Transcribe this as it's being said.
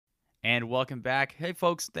And welcome back. Hey,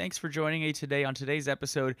 folks, thanks for joining me today on today's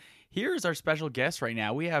episode. Here's our special guest right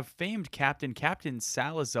now. We have famed Captain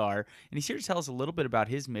Salazar, and he's here to tell us a little bit about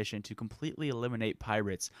his mission to completely eliminate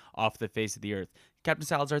pirates off the face of the earth. Captain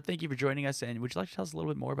Salazar, thank you for joining us, and would you like to tell us a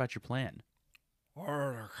little bit more about your plan? I'm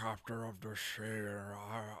the captain of the sea, and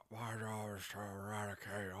my job is to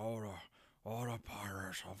eradicate all the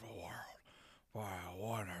pirates of the world. But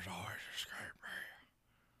one has always escaped me.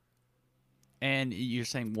 And you're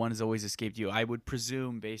saying one has always escaped you. I would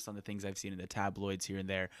presume, based on the things I've seen in the tabloids here and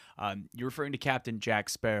there, you're referring to Captain Jack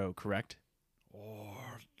Sparrow, correct?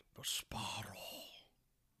 Or the Sparrow.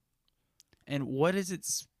 And what is it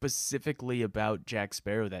specifically about Jack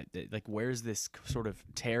Sparrow that like, where's this sort of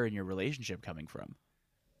tear in your relationship coming from?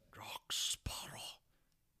 Jack Sparrow.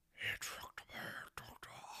 He tricked me to the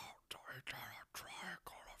eternal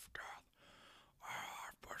triangle of death.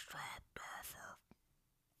 I've been trapped there for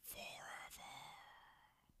forever.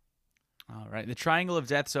 All right, the Triangle of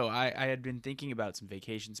Death. So I had been thinking about some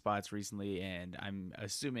vacation spots recently, and I'm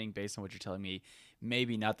assuming, based on what you're telling me,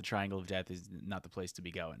 maybe not the Triangle of Death is not the place to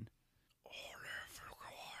be going. Only if you go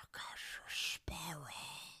catch a sparrow.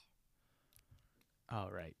 All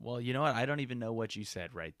right. Well, you know what? I don't even know what you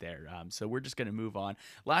said right there. So we're just going to move on.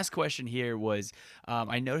 Last question here was,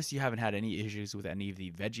 I noticed you haven't had any issues with any of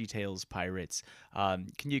the VeggieTales pirates. Can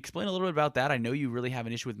you explain a little bit about that? I know you really have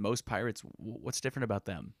an issue with most pirates. What's different about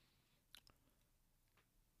them?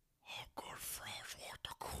 I'm good friends with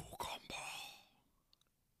the cucumber.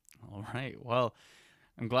 All right. Well,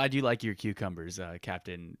 I'm glad you like your cucumbers,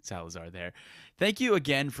 Captain Salazar there. Thank you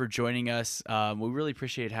again for joining us. We really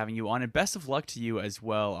appreciate having you on, and best of luck to you as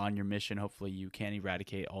well on your mission. Hopefully you can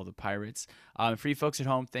eradicate all the pirates. For you folks at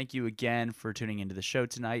home, thank you again for tuning into the show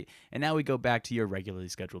tonight. And now we go back to your regularly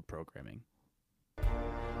scheduled programming.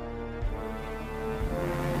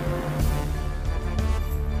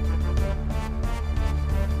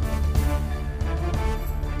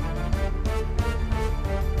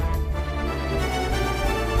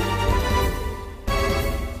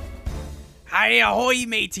 Hi, ahoy,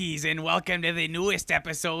 mateys, and welcome to the newest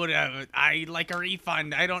episode of I Like a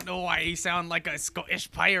Refund. I don't know why I sound like a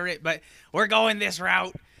Scottish pirate, but we're going this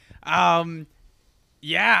route.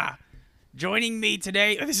 Yeah. Joining me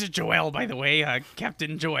today, this is Joel, by the way,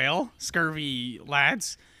 Captain Joel, Scurvy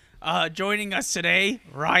Lads. Joining us today,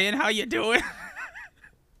 Ryan, how you doing?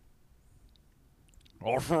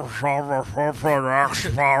 Was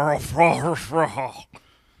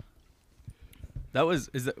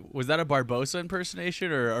that a Barbosa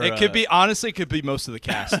impersonation or It could be, honestly, it could be most of the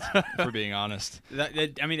cast, for being honest.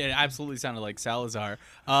 I mean, it absolutely sounded like Salazar.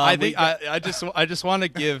 I think I just want to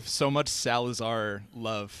give so much Salazar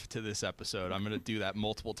love to this episode. I'm going to do that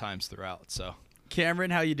multiple times throughout. So,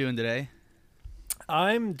 Cameron, how you doing today?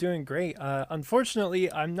 I'm doing great.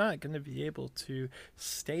 Unfortunately, I'm not going to be able to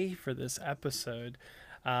stay for this episode.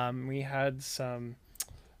 We had some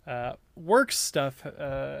work stuff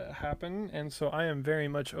happen, and so I am very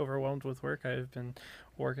much overwhelmed with work. I've been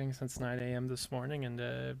working since 9 a.m. this morning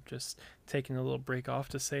and just taking a little break off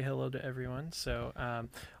to say hello to everyone. So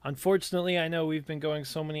unfortunately, I know we've been going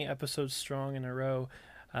so many episodes strong in a row,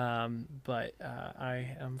 but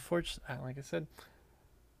I am fortunate, like I said,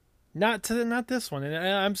 not this one, and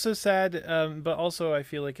I'm so sad, but also I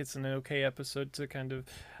feel like it's an okay episode to kind of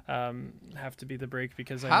have to be the break,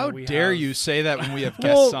 because I know how we dare have... you say that when we have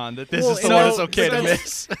guests on, that this is the so- one that's okay to so-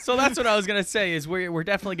 miss. So that's what I was gonna say. Is we're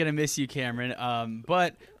definitely gonna miss you, Cameron.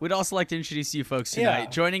 But we'd also like to introduce you folks tonight. Yeah.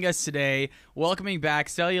 Joining us today, welcoming back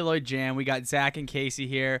Celluloid Jam. We got Zach and Casey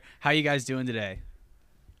here. How you guys doing today?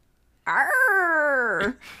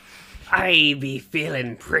 Arr! I be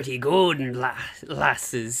feeling pretty good,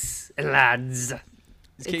 lasses and lads.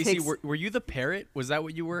 Casey, takes- were you the parrot? Was that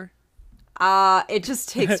what you were? It just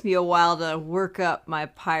takes me a while to work up my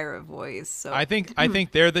pirate voice. So I think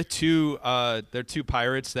they're the two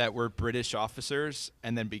pirates that were British officers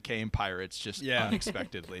and then became pirates just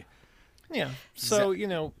unexpectedly. Yeah. So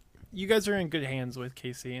you guys are in good hands with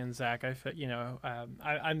Casey and Zach.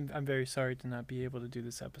 I'm very sorry to not be able to do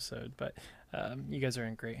this episode, but you guys are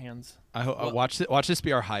in great hands. I hope watch this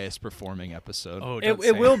be our highest performing episode. Oh,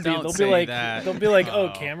 It will be. Don't They'll say be like, that. oh,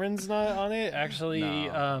 Oh. Cameron's not on it. Actually,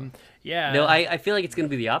 No. yeah. No, I feel like it's going to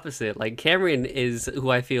be the opposite. Like, Cameron is who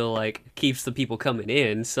I feel like keeps the people coming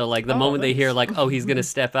in. So, like, the moment they hear, thanks. like, oh, he's going to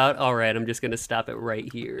step out, all right, I'm just going to stop it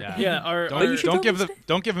right here. Yeah. Yeah. Our Don't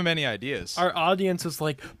give them any ideas. our audience is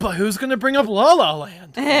like, but who's gonna bring up La La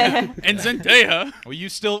Land? And Zendaya.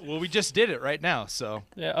 We just did it right now, so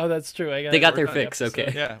Yeah. Oh, that's true. They got their We're done. fix,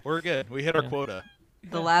 okay. yeah, we're good. We hit our quota.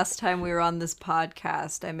 The last time we were on this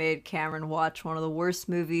podcast, I made Cameron watch one of the worst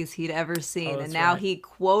movies he'd ever seen, and that's now right. he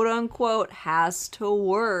quote unquote has to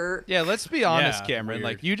work. Yeah, let's be honest, Yeah, Cameron.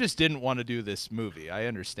 weird. Like, you just didn't want to do this movie. I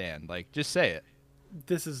understand. Like, just say it.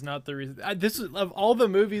 This is not the reason. This is of all the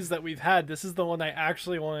movies that we've had. This is the one I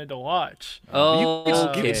actually wanted to watch.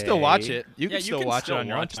 Oh, You can still watch it. You Yeah, can still watch it on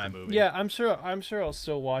your own watch the time. movie. Yeah, I'm sure. I'll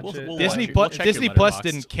still watch it. we'll Disney watch it. Plus, We'll check your Disney Plus Letterboxd.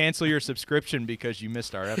 didn't cancel your subscription because you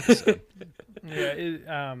missed our episode. Yeah.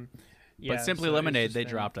 Yeah. But Simply so it's Lemonade, just they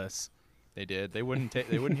been- dropped us. They did. They wouldn't.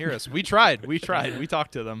 They wouldn't hear us. We tried. We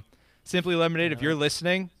talked to them. Simply Lemonade, if you're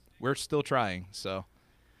listening, we're still trying. So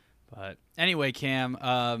But anyway, Cam,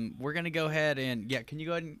 we're gonna go ahead and can you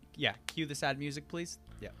go ahead and cue the sad music, please?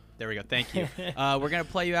 Yeah, there we go. Thank you. We're gonna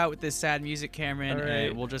play you out with this sad music, Cameron, All right.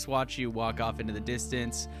 and we'll just watch you walk off into the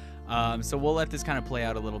distance. So we'll let this kind of play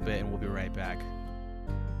out a little bit, and we'll be right back.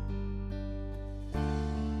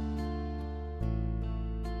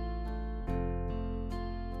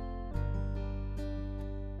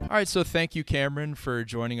 all right. So thank you, Cameron, for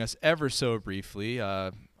joining us ever so briefly.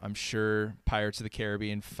 I'm sure Pirates of the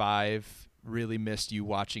Caribbean 5 really missed you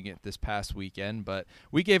watching it this past weekend, but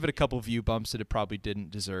we gave it a couple view bumps that it probably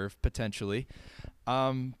didn't deserve, potentially.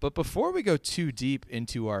 But before we go too deep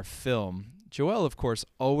into our film, Joel, of course,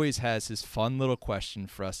 always has his fun little question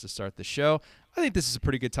for us to start the show. I think this is a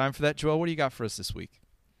pretty good time for that. Joel, what do you got for us this week?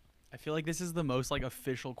 I feel like this is the most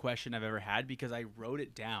official question I've ever had because I wrote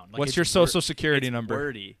it down. Like, What's it's your social wor- security it's number?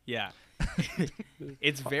 Wordy, yeah.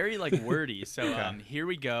 It's very wordy. So here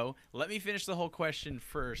we go. Let me finish the whole question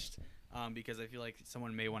first, because I feel like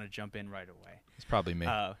someone may want to jump in right away. It's probably me.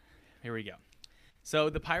 Here we go. So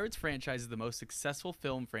the Pirates franchise is the most successful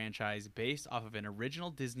film franchise based off of an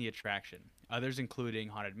original Disney attraction. Others including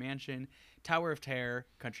Haunted Mansion, Tower of Terror,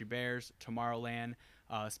 Country Bears, Tomorrowland.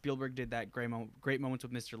 Spielberg did that Great Moments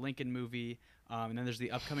with Mr. Lincoln movie. And then there's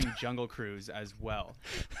the upcoming Jungle Cruise as well.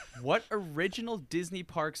 What original Disney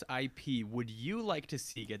Parks IP would you like to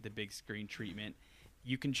see get the big screen treatment?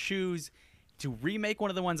 You can choose to remake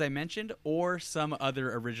one of the ones I mentioned or some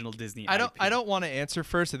other original Disney I IP. don't want to answer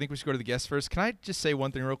first. I think we should go to the guest first. Can I just say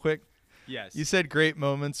one thing real quick? Yes. You said great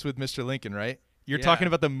moments with Mr. Lincoln, right? You're Yeah. talking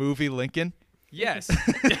about the movie Lincoln? Yes.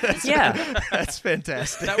 Yeah. That's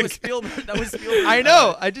fantastic. That was Spielberg. I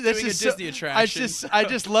know. That's doing a just Disney attraction. I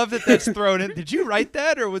just love that that's thrown in. Did you write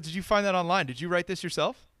that, or did you find that online? Did you write this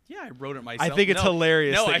yourself? Yeah, I wrote it myself. I think it's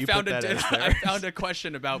hilarious No, that I you found put that as there. I found a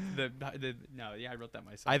question about the. No, yeah, I wrote that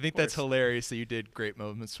myself. I think of that's course. hilarious that you did great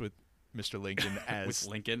moments with Mr. Lincoln as With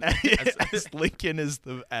Lincoln. as Lincoln is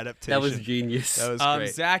the adaptation. That was genius. That was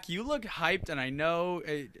great. Zach, you look hyped, and I know.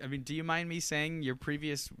 I mean, do you mind me saying your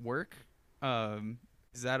previous work?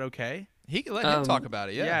 Is that okay? He can let him talk about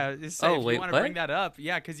it. Yeah. Just Oh, if wait, you want to what? bring that up,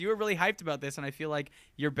 yeah, because you were really hyped about this, and I feel like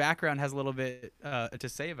your background has a little bit to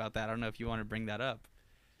say about that. I don't know if you want to bring that up.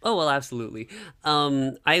 Oh, well, absolutely.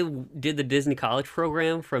 I did the Disney College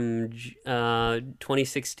program from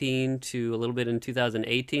 2016 to a little bit in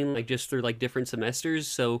 2018, just through different semesters.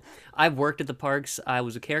 So I've worked at the parks. I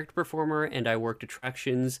was a character performer, and I worked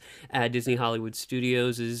attractions at Disney Hollywood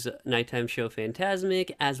Studios' nighttime show Fantasmic,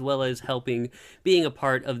 as well as being a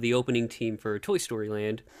part of the opening team for Toy Story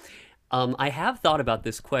Land. I have thought about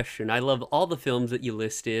this question. I love all the films that you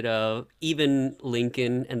listed, even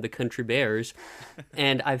Lincoln and the Country Bears.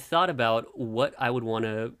 And I've thought about what I would want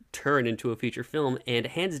to turn into a feature film. And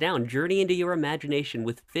hands down, Journey into Your Imagination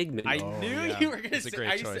with Figment. I knew yeah. you were gonna That's a say.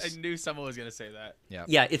 great choice. I knew someone was gonna say that.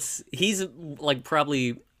 Yeah, he's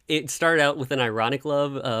probably. It started out with an ironic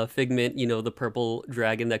love, Figment, the purple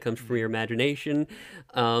dragon that comes from your imagination.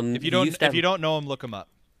 If you don't know him, look him up.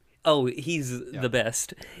 Oh, he's the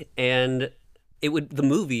best. And the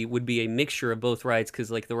movie would be a mixture of both rides because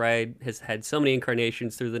the ride has had so many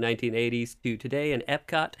incarnations through the 1980s to today. And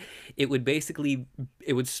Epcot, it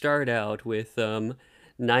would start out with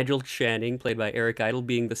Nigel Channing, played by Eric Idle,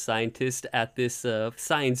 being the scientist at this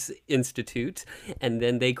science institute, and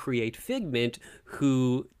then they create Figment,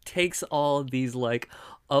 who takes all of these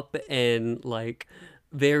up and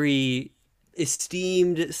very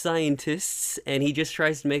esteemed scientists, and he just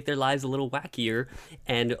tries to make their lives a little wackier.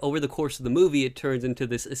 And over the course of the movie, it turns into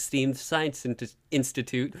this esteemed science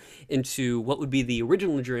institute into what would be the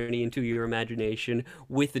original Journey into Your Imagination,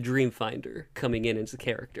 with the Dreamfinder coming in as a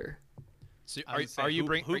character. So I would say,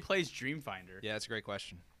 who plays Dreamfinder? Yeah, that's a great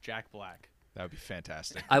question. Jack Black. That would be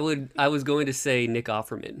fantastic. I was going to say Nick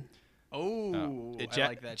Offerman. Oh, I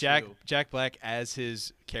like that Jack too. Jack Black as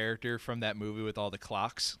his character from that movie with all the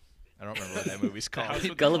clocs. I don't remember what that movie's House called. with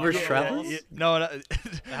the Gulliver's Clock on the Travels? Walls? No.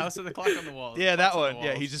 The House with the Clock on the Walls. Yeah, that Clocks on one. the Yeah,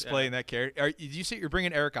 Walls. he's just playing that character. Did you say you're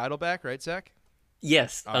bringing Eric Idle back, right, Zach?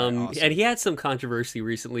 Yes. All right, awesome. And he had some controversy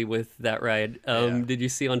recently with that ride. Did you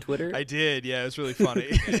see on Twitter? I did. Yeah, it was really funny.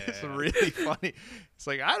 It's really funny. It's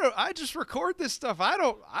like I just record this stuff. I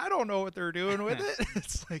don't know what they're doing with it.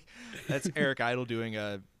 It's like that's Eric Idle doing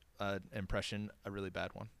a impression, a really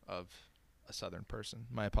bad one of a Southern person.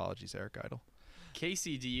 My apologies, Eric Idle.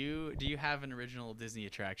 Casey, do you have an original Disney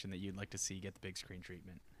attraction that you'd like to see get the big screen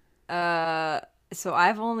treatment? So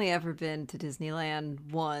I've only ever been to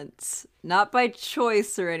Disneyland once, not by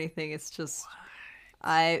choice or anything. It's just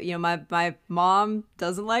my mom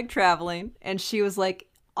doesn't like traveling, and she was like,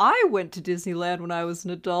 I went to Disneyland when I was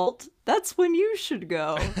an adult. That's when you should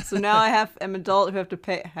go. So now I'm an adult who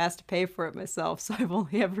has to pay for it myself. So I've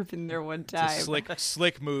only ever been there one time. It's a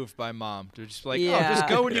slick move by mom to just be like, Yeah. oh, just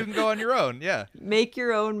go when you can go on your own. Yeah. Make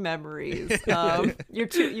your own memories. You're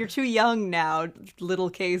too young now, little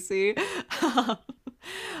Casey.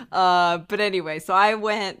 But anyway, so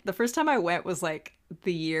the first time I went was like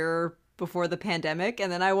the year before the pandemic,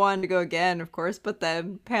 and then I wanted to go again, of course, but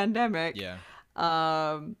then pandemic. Yeah.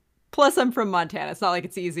 Plus I'm from Montana. It's not like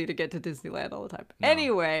it's easy to get to Disneyland all the time. No.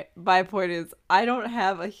 Anyway, my point is I don't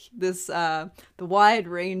have the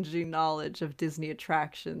wide-ranging knowledge of Disney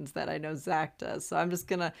attractions that I know Zach does. So I'm just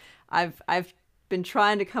gonna I've been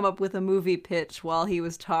trying to come up with a movie pitch while he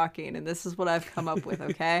was talking, and this is what I've come up with,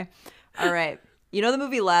 okay? All right. You know the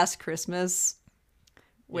movie Last Christmas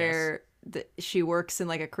where she works in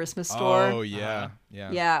like a Christmas store? Oh, yeah.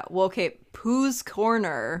 Yeah. Yeah. Well, okay, Pooh's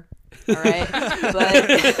Corner. All right,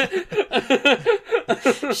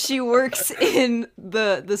 but she works in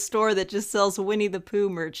the store that just sells Winnie the Pooh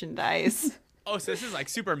merchandise. Oh, so this is like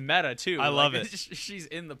super meta too. I love Like, it. She's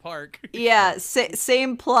in the park. Yeah,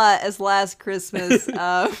 same plot as Last Christmas.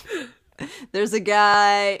 There's a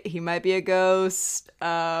guy. He might be a ghost.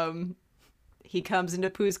 He comes into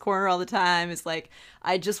Pooh's Corner all the time. It's like,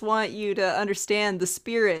 I just want you to understand the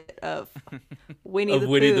spirit of Winnie the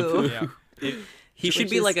Pooh. Yeah. He should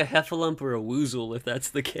Which be is- like a Heffalump or a Woozle if that's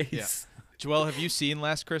the case. Yeah. Joelle, have you seen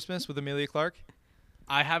Last Christmas with Amelia Clarke?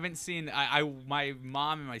 I haven't seen. My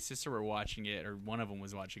mom and my sister were watching it, or one of them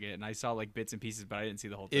was watching it, and I saw like bits and pieces, but I didn't see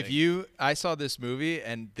the whole thing. I saw this movie,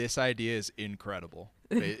 and this idea is incredible.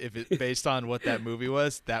 If it based on what that movie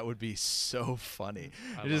was, that would be so funny.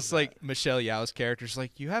 I It's love just like Michelle Yeoh's character's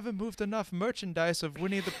like, you haven't moved enough merchandise of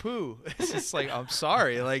Winnie the Pooh. It's just like, I'm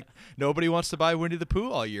sorry, like nobody wants to buy Winnie the Pooh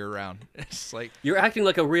all year round. It's like, You're acting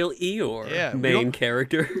like a real Eeyore Yeah, we main don't-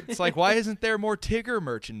 character. it's like, why isn't there more Tigger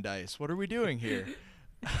merchandise? What are we doing here?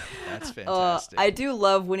 That's fantastic. I do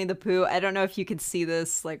love Winnie the Pooh. I don't know if you can see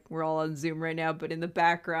this, like we're all on Zoom right now, but in the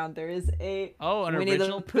background there is a an Winnie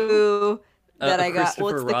original the Pooh that A I got. Well,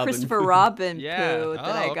 it's Christopher the Robin Christopher Pooh. Robin Yeah. Pooh that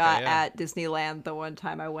Oh, I okay, got yeah. at Disneyland the one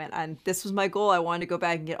time I went. And this was my goal. I wanted to go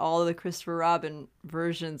back and get all of the Christopher Robin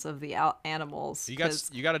versions of the animals. you got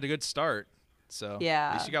 'cause- a good start. So Yeah.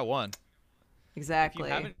 at least you got one. If you exactly.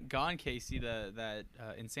 haven't gone, Casey, that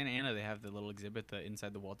in Santa Ana they have the little exhibit, the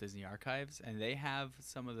Inside the Walt Disney Archives, and they have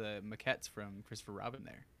some of the maquettes from Christopher Robin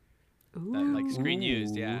there. That like screen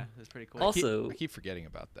used, yeah, that's pretty cool. Also, I keep forgetting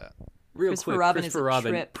about that. real Christopher quick, Robin is Christopher a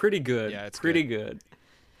Robin, trip. pretty good. Yeah, it's pretty good.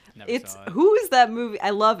 Never It's saw it. who is that movie?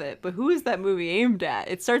 I love it, but who is that movie aimed at?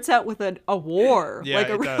 It starts out with a war, Yeah, like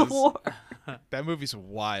a it real does. war. That movie's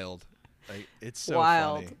wild. Like it's so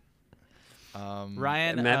Wild. funny.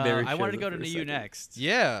 Ryan, Matt Berry I wanted to showed go it to for a you second. next.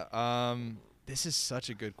 Yeah. This is such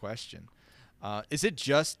a good question. Is it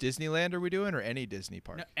just Disneyland are we doing, or any Disney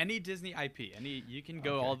park? No, any Disney IP, you can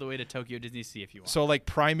go all the way to Tokyo Disney Sea if you want. So like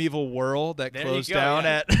Primeval World that There you closed go, down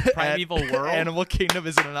yeah. at Primeval at World? Animal Kingdom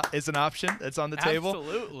is an option that's on the table.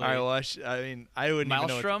 Absolutely. All right, well, I mean, I wouldn't even know.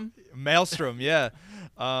 Maelstrom? Maelstrom, yeah.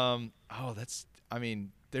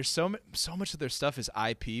 There's so much of their stuff is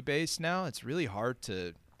IP based now. It's really hard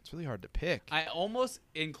to pick. I almost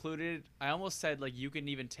said like you can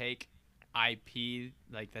even take IP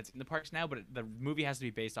like that's in the parks now, but the movie has to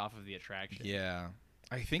be based off of the attraction. Yeah.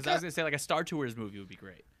 I think 'Cause I was gonna say like a Star Tours movie would be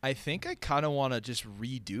great. I think I kind of want to just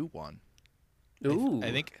redo one. Ooh.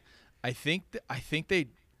 I think they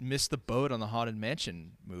missed the boat on the Haunted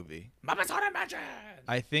Mansion movie. Mama's Haunted Mansion.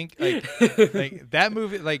 I think like that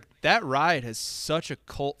movie, like that ride has such a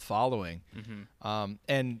cult following.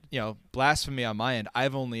 And blasphemy on my end,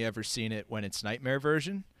 I've only ever seen it when it's Nightmare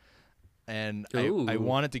version. And I Ooh.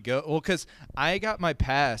 wanted to go, well, because I got my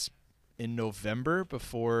pass in November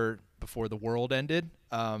before the world ended.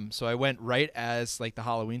 So I went right as like the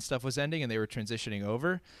Halloween stuff was ending and they were transitioning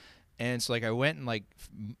over. And so like I went in like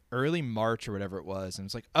early March or whatever it was, and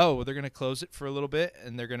it's like, oh, well, they're gonna close it for a little bit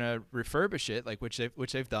and they're gonna refurbish it, like which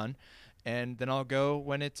they've done, and then I'll go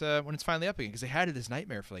when it's finally up again, because they had it as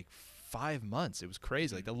Nightmare for like 5 months. It was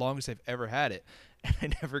crazy, like the longest I've ever had it, and I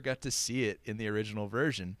never got to see it in the original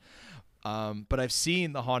version. But I've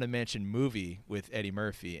seen the Haunted Mansion movie with Eddie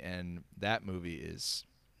Murphy, and that movie is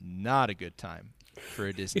not a good time for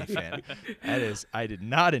a Disney fan. I did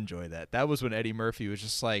not enjoy that. That was when Eddie Murphy was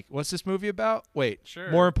just like, what's this movie about? Wait,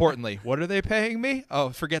 Sure. more importantly, what are they paying me? Oh,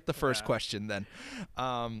 forget the first question then.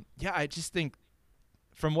 I just think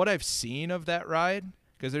from what I've seen of that ride,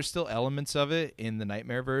 because there's still elements of it in the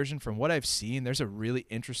Nightmare version, from what I've seen, there's a really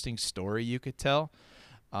interesting story you could tell.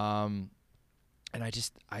 And I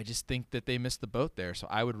just think that they missed the boat there. So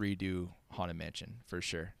I would redo Haunted Mansion for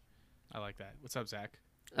sure. I like that. What's up, Zach?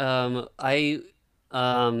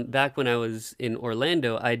 Back when I was in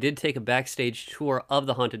Orlando, I did take a backstage tour of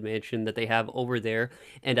the Haunted Mansion that they have over there,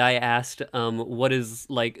 and I asked, what is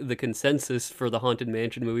like the consensus for the Haunted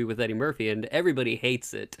Mansion movie with Eddie Murphy, and everybody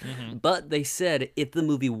hates it. But they said if the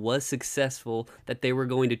movie was successful, that they were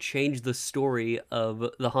going to change the story of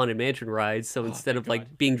the Haunted Mansion ride. So instead of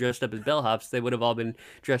like being dressed up as bellhops, they would have all been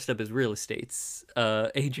dressed up as real estate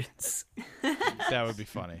agents. That would be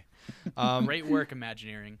funny. Great work,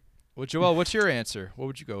 Imagineering. Well, Joel, what's your answer? What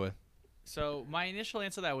would you go with? So my initial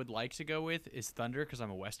answer that I would like to go with is Thunder because I'm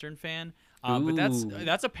a Western fan. But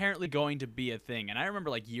that's apparently going to be a thing. And I remember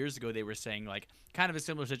like years ago they were saying like kind of a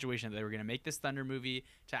similar situation. They were going to make this Thunder movie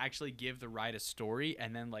to actually give the ride a story,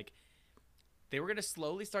 and then like they were going to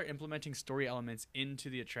slowly start implementing story elements into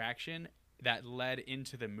the attraction that led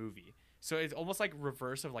into the movie. So it's almost like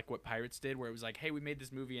reverse of like what Pirates did, where it was like, hey, we made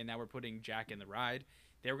this movie and now we're putting Jack in the ride.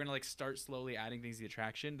 They were going to like start slowly adding things to the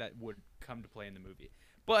attraction that would come to play in the movie.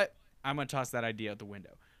 But I'm going to toss that idea out the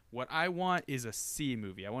window. What I want is a sea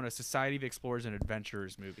movie. I want a Society of Explorers and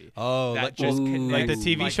Adventurers movie. Oh, that like, just like the connects,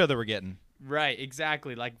 TV show that we're getting. Right,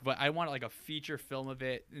 exactly. Like, but I want like a feature film of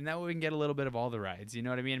it, and that way we can get a little bit of all the rides. You know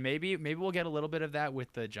what I mean? Maybe we'll get a little bit of that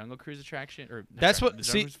with the Jungle Cruise attraction. Or That's sorry, what. the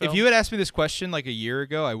See, Jungle Cruise if film. you had asked me this question like a year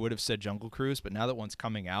ago, I would have said Jungle Cruise. But now that one's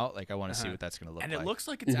coming out, like I want to see what that's going to look and like. it looks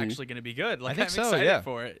like it's actually going to be good. Like think I'm so, excited yeah.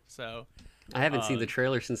 for it. So I haven't seen the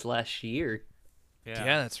trailer since last year. yeah,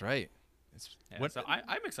 that's right. Yeah, so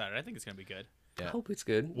I'm excited. I think it's going to be good. I hope it's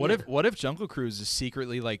good. What if Jungle Cruise is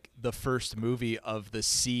secretly like the first movie of the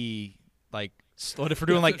sea? Like, what if we're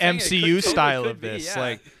doing like That's what I'm saying, it MCU could style totally of be, this? yeah.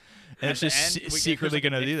 Like, and At it's the just end, we get secretly like a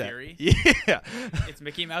going to do Nick that. Fury. Yeah. It's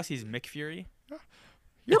Mickey Mouse. He's Mick Fury.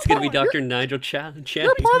 It's going to be Dr. Nigel Champion.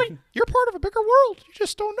 You're part of a bigger world. You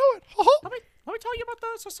just don't know it. Let me tell you about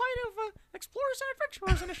the Society of Explorers and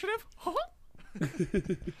Adventurers initiative.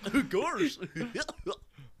 Of course.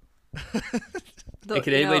 Though, Hey,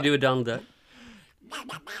 can you anybody know, do a Donald Duck?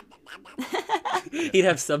 He'd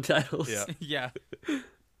have subtitles. Yeah. Yeah.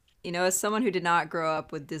 You know, as someone who did not grow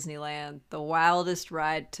up with Disneyland, the wildest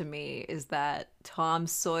ride to me is that Tom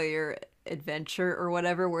Sawyer adventure or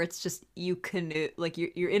whatever, where it's just you canoe, like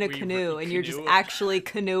you're in a We canoe and you're just canoe. actually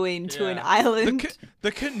canoeing to an Yeah. island.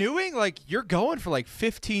 The canoeing, like you're going for like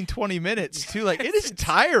 15-20 minutes too. Like it is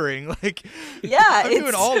tiring. Like Yeah, I'm doing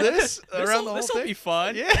it's- all this around the whole This'll thing. be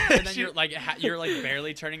fun. Yeah, And then you're like you're like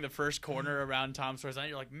barely turning the first corner around Tom Sawyer's Island.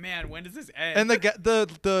 You're like, man, when does this end? And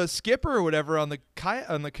the skipper or whatever on the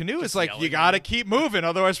canoe is Just like, yelling you at gotta you. keep moving,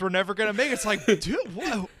 otherwise we're never gonna make it. It's like, dude,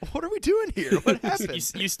 what are we doing here? What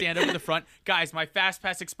happened? you stand up in the front, guys. My fast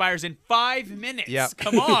pass expires in 5 minutes. Yep.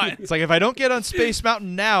 Come on. It's like if I don't get on Space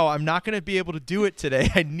Mountain now, I'm not gonna be able to do it today.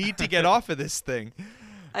 I need to get off of this thing.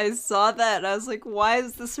 I saw that and I was like, why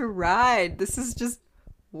is this a ride? This is just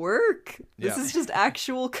work. This Yeah. is just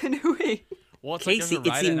actual canoeing. Well, it's like Casey, there's a it's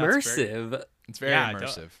ride at Knott's Berry- immersive. It's very Yeah,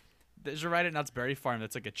 immersive. There's a ride at Knott's Berry Farm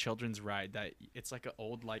that's like a children's ride that it's like an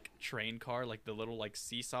old like train car, like the little like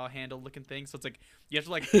seesaw handle looking thing. So it's like you have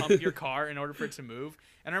to like pump your car in order for it to move.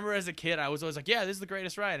 And I remember as a kid, I was always like, yeah, this is the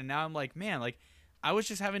greatest ride. And now I'm like, man, like I was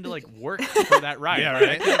just having to like work for that ride. Yeah, Like, I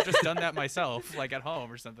right? could have just done that myself, like at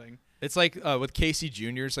home or something. It's like with Casey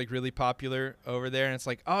Jr. is like really popular over there, and it's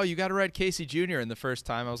like, oh, you got to ride Casey Jr. And the first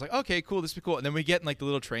time I was like, okay, cool, this would be cool. And then we get in like the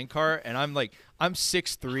little train car, and I'm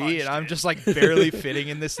 6'3", and I'm just like barely fitting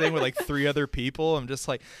in this thing with like 3 other people. I'm just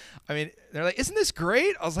like, I mean, they're like, isn't this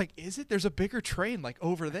great? I was like, is it? There's a bigger train like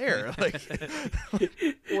over there. Like,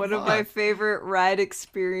 One of my favorite ride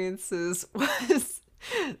experiences was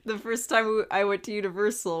the first time I went to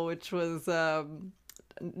Universal, which was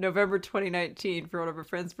November 2019 for one of a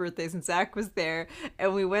friend's birthdays, and Zach was there,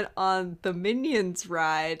 and we went on the Minions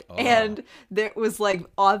ride, and there was like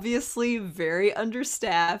obviously very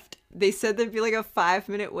understaffed, they said there'd be like a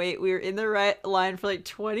 5-minute wait. We were in the right line for like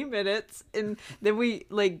 20 minutes, and then we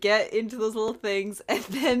like get into those little things, and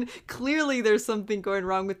then clearly there's something going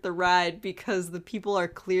wrong with the ride because the people are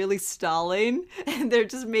clearly stalling, and they're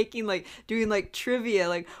just doing like trivia,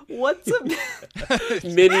 like what's a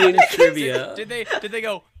Minion trivia. Did they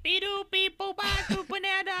go beep beep boop boop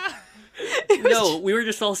banana? No, we were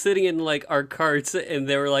just all sitting in like our carts, and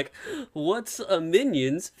they were like, "What's a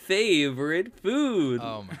minion's favorite food?"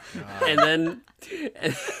 Oh my god. And then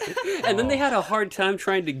and then they had a hard time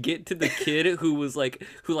trying to get to the kid who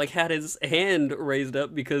had his hand raised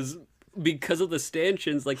up because of the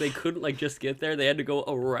stanchions. Like they couldn't like just get there; they had to go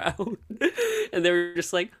around, and they were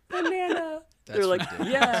just like banana. They're like,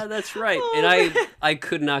 ridiculous. yeah, that's right. And I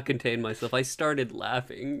could not contain myself. I started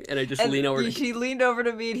laughing, and I just leaned over. He leaned over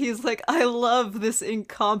to me, and he's like, "I love this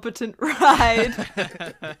incompetent ride."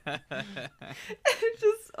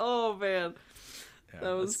 Just, oh man,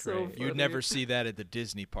 that was so great. funny. You'd never see that at the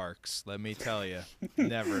Disney parks, let me tell you.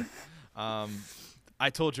 Never. I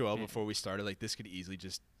told Joel before we started, like, this could easily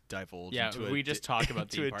just divulge Yeah, into we just talk about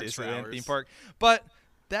to theme a parks for Disneyland hours. theme park. But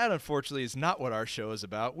that, unfortunately, is not what our show is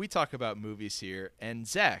about. We talk about movies here. And,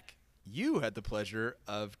 Zach, you had the pleasure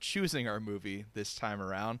of choosing our movie this time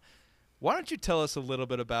around. Why don't you tell us a little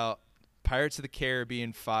bit about Pirates of the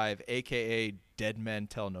Caribbean 5, a.k.a. Dead Men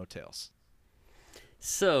Tell No Tales?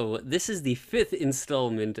 So, this is the 5th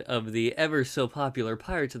installment of the ever so popular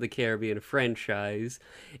Pirates of the Caribbean franchise.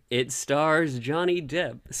 It stars Johnny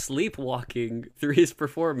Depp sleepwalking through his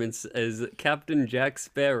performance as Captain Jack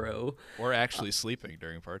Sparrow. Or actually sleeping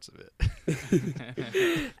during parts of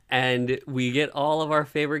it. And we get all of our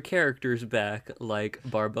favorite characters back, like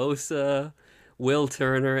Barbossa, Will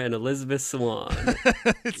Turner, and Elizabeth Swann,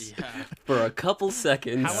 Yeah. for a couple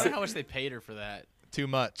seconds. I wonder how much they paid her for that. Too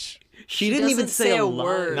much. She didn't even doesn't say say a a line.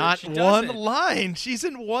 word. Not She one doesn't. line. She's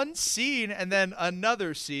in one scene and then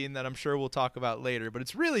another scene that I'm sure we'll talk about later, but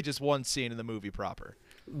it's really just one scene in the movie proper.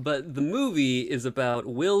 But the movie is about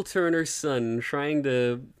Will Turner's son trying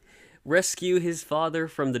to rescue his father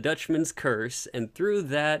from the Dutchman's curse, and through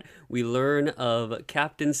that we learn of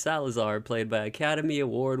Captain Salazar, played by Academy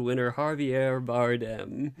Award winner Javier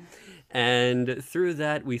Bardem. And through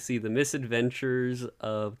that we see the misadventures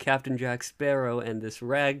of Captain Jack Sparrow and this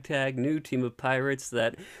ragtag new team of pirates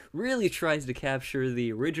that really tries to capture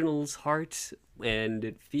the original's heart, and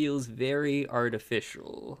it feels very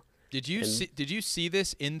artificial. Did you see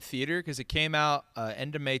this in theater? Because it came out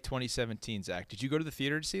end of May 2017, Zach. Did you go to the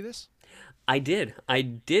theater to see this? I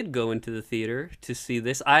did go into the theater to see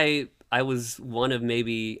this. I was one of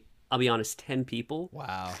maybe, I'll be honest, 10 people.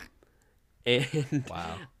 Wow. And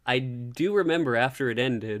Wow. I do remember after it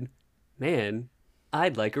ended, man,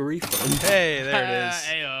 I'd like a refund. Hey, there it is.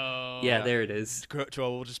 Ayo. Yeah, there it is.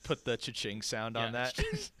 Joel, we'll just put the cha-ching sound on Yeah.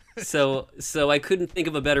 that. So I couldn't think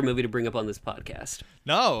of a better movie to bring up on this podcast.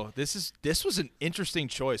 No, this was an interesting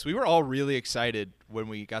choice. We were all really excited when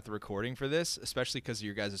we got the recording for this, especially because of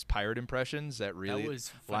your guys' pirate impressions that really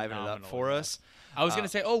was livened it up phenomenal, for yeah. us. I was gonna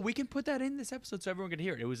say, oh, we can put that in this episode so everyone can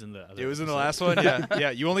hear it. It was in the other It was in the episode. last one, yeah. Yeah,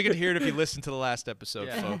 you only get to hear it if you listen to the last episode,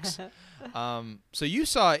 Yeah. folks. So you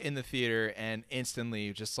saw it in the theater and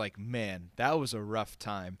instantly just like, man, that was a rough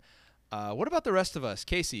time. What about the rest of us?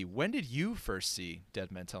 Casey, when did you first see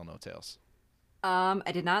Dead Men Tell No Tales?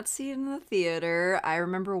 I did not see it in the theater. I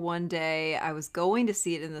remember one day I was going to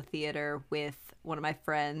see it in the theater with one of my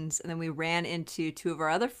friends, and then we ran into two of our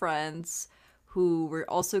other friends who were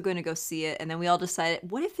also going to go see it, and then we all decided,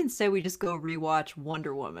 what if instead we just go rewatch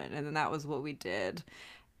Wonder Woman? And then that was what we did.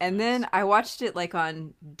 And then I watched it like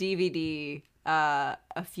on DVD a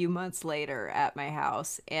few months later at my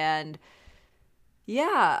house, and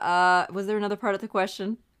yeah, was there another part of the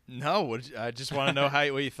question? No, I just want to know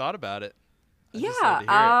what you thought about it. I'd just Yeah,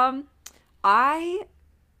 love to hear it.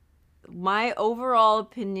 my overall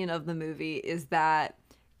opinion of the movie is that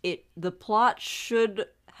the plot should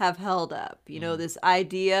have held up. You know, this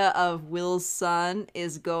idea of Will's son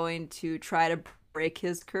is going to try to break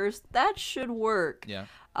his curse, that should work. Yeah.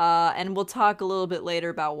 And we'll talk a little bit later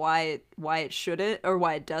about why it shouldn't or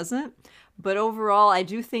why it doesn't. But overall, I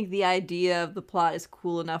do think the idea of the plot is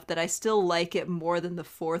cool enough that I still like it more than the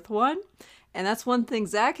fourth one. And that's one thing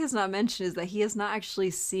Zach has not mentioned, is that he has not actually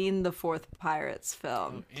seen the fourth Pirates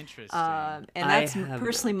film. Interesting. And I that's have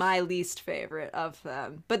personally my least favorite of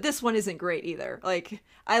them. But this one isn't great either. Like,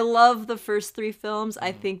 I love the first three films.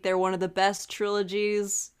 I think they're one of the best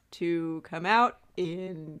trilogies to come out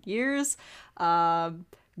in years.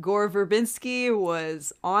 Gore Verbinski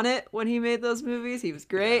was on it when he made those movies. He was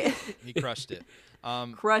great. He crushed it.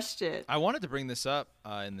 Crushed it. I wanted to bring this up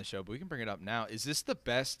in the show, but we can bring it up now. Is this the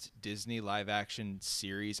best Disney live-action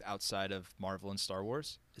series outside of Marvel and Star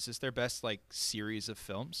Wars? Is this their best like series of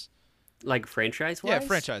films? Like franchise-wise? Yeah,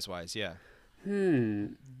 franchise-wise, yeah.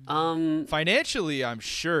 Financially, I'm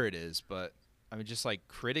sure it is, but I mean, just like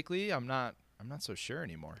critically, I'm not so sure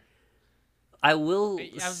anymore. I will.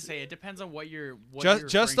 I was gonna say it depends on what you're.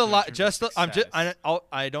 Just a lot. I'm just.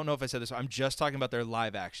 I don't know if I said this. I'm just talking about their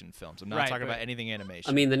live action films. I'm not Right, talking but- about anything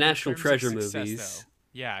animation. I mean, the National In terms of Treasure success, movies. though,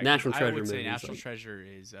 yeah, National I Treasure would say movies, National like- Treasure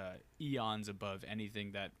is eons above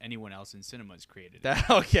anything that anyone else in cinema has created.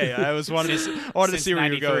 Okay, I wanted to Since see where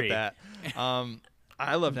you would go with 93. that.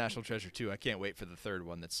 I love National Treasure too. I can't wait for the third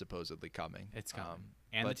one that's supposedly coming. It's coming.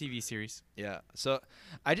 And but- the TV series. Yeah. So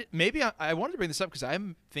maybe I wanted to bring this up because I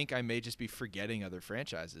think I may just be forgetting other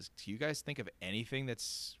franchises. Do you guys think of anything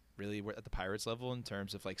that's really at the Pirates level in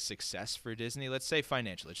terms of like success for Disney? Let's say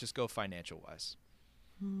financial. Let's just go financial wise.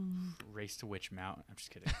 Race to Witch Mountain. I'm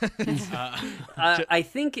just kidding. I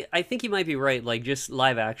think you might be right. Like just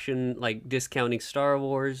live action, like discounting Star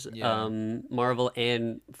Wars, Yeah. Marvel,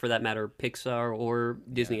 and for that matter, Pixar or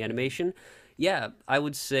Disney Animation. Yeah, I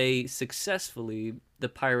would say successfully, the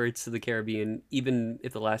Pirates of the Caribbean, even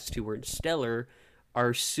if the last two weren't stellar,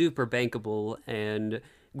 are super bankable. And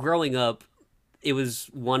growing up, it was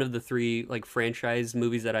one of the three like franchise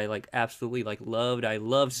movies that I like absolutely like loved. I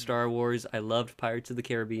loved Star Wars, I loved Pirates of the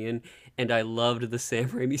Caribbean, and I loved the Sam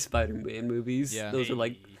Raimi Spider-Man movies. Yeah. Those are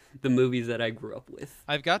like the movies that I grew up with.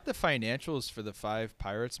 I've got the financials for the 5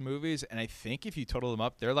 Pirates movies, and I think if you total them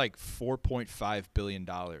up, they're like $4.5 billion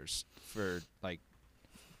for like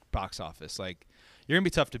box office. Like, you're gonna be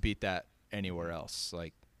tough to beat that anywhere else.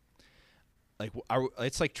 It's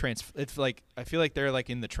like I feel like they're like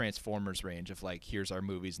in the Transformers range of like, here's our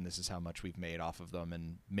movies and this is how much we've made off of them,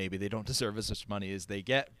 and maybe they don't deserve as much money as they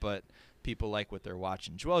get, but people like what they're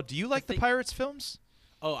watching. Joel, do you like the Pirates films?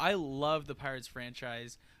 Oh, I love the Pirates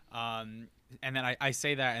franchise. And then I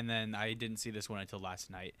say that, and then I didn't see this one until last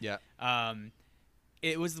night. Yeah.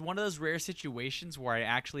 It was one of those rare situations where I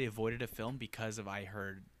actually avoided a film because I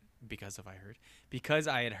had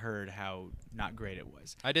heard how not great it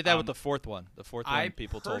was. I did that with the fourth one. The fourth one, I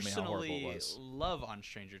people told me how horrible it personally was. love On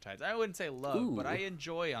Stranger Tides. I wouldn't say love, but I Ooh.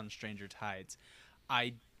 enjoy On Stranger Tides.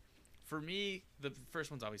 For me, the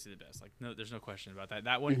first one's obviously the best. Like, no, there's no question about that.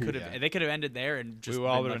 That one could have. Yeah. They could have ended there and just We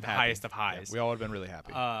all been would like have the been happy. highest of highs. Yeah, we all would have been really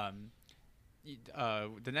happy.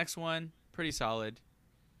 The next one, pretty solid.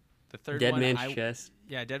 The third Dead one, Man's Chest.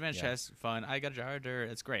 Yeah, Dead Man's Chest, fun. I Got a Jar of Dirt.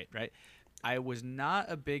 It's great, right? I was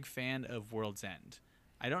not a big fan of World's End.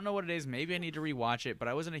 I don't know what it is. Maybe I need to rewatch it, but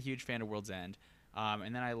I wasn't a huge fan of World's End.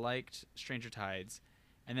 And then I liked Stranger Tides.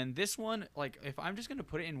 And then this one, like, if I'm just going to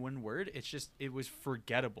put it in one word, it was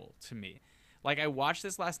forgettable to me. Like, I watched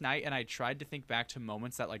this last night, and I tried to think back to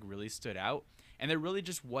moments that, like, really stood out, and there really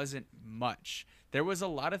just wasn't much. There was a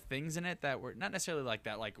lot of things in it that were not necessarily like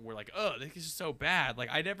that, like, we're like, oh, this is so bad. Like,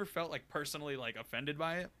 I never felt, like, personally, like, offended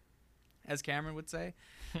by it, as Cameron would say.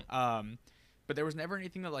 But there was never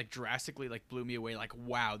anything that, like, drastically, like, blew me away, like,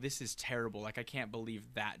 wow, this is terrible. Like, I can't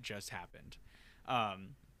believe that just happened.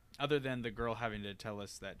 Other than the girl having to tell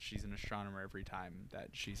us that she's an astronomer every time that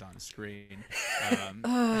she's on screen.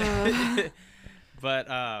 But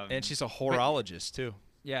and she's a horologist too.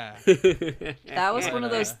 yeah. That was one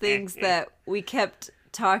of those things that we kept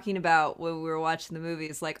talking about when we were watching the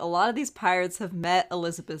movies. Like, a lot of these pirates have met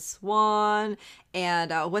Elizabeth Swann,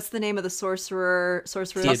 and what's the name of the sorceress?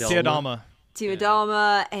 Teodalma.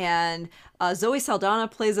 Teodalma, and Zoe Saldana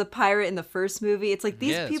plays a pirate in the first movie. It's like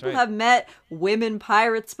these Yeah, that's people right. have met women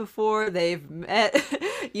pirates before. They've met,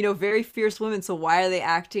 very fierce women. So why are they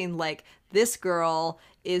acting like this girl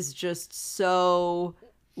is just so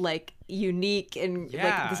like unique and Yeah,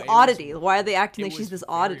 like this it was- oddity? Why are they acting it like she's was this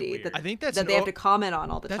very oddity weird. that, I think that's that an they have o- to comment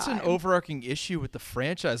on all the That's time? an overarching issue with the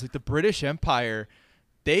franchise. Like the British Empire,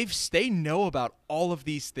 they know about all of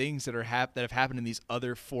these things that have happened in these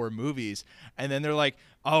other 4 movies, and then they're like,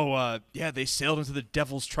 they sailed into the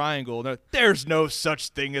Devil's Triangle. No, there's no such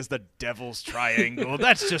thing as the Devil's Triangle.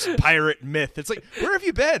 That's just pirate myth. It's like, where have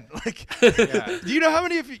you been? Like, do you know how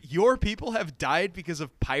many of your people have died because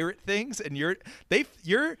of pirate things? And your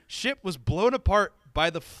ship was blown apart by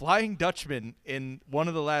the Flying Dutchman in one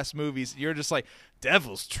of the last movies. You're just like,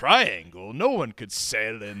 Devil's Triangle? No one could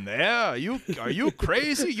sail in there. Are you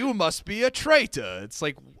crazy? You must be a traitor. It's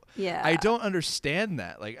like, Yeah. I don't understand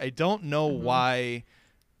that. Like, I don't know why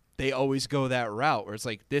they always go that route where it's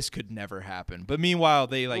like, this could never happen. But meanwhile,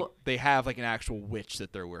 they have like an actual witch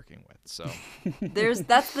that they're working with. So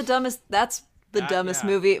That's the dumbest. That's the dumbest yeah.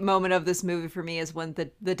 movie moment of this movie for me is when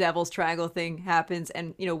the Devil's Triangle thing happens,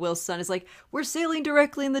 and Will's son is like, "We're sailing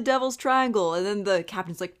directly in the Devil's Triangle," and then the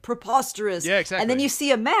captain's like, "Preposterous." Yeah, exactly. And then you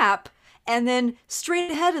see a map, and then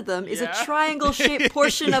straight ahead of them is a Yeah. triangle-shaped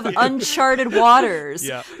portion of uncharted waters.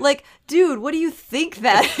 Yeah. Like, dude, what do you think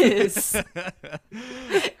that is?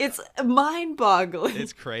 It's mind-boggling.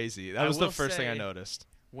 It's crazy. That I was the will first thing I say- noticed.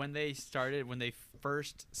 When they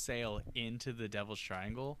first sail into the Devil's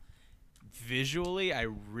Triangle, visually, I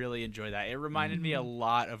really enjoyed that. It reminded me a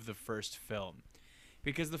lot of the first film,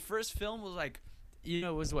 because the first film was like,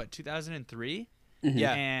 it was what, 2003,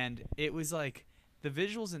 Yeah. and it was like the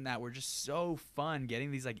visuals in that were just so fun,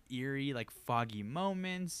 getting these like eerie, like foggy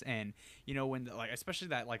moments, and when like especially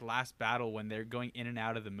that like last battle when they're going in and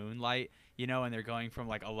out of the moonlight, and they're going from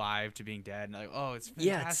like alive to being dead, and like, oh, it's fantastic.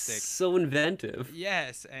 Yeah, it's so inventive.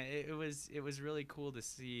 Yes, and it was really cool to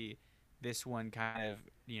see this one kind of,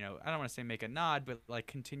 I don't want to say make a nod, but like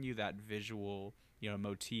continue that visual,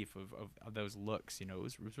 motif of those looks. It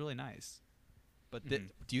was really nice. But do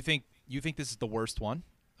you think this is the worst one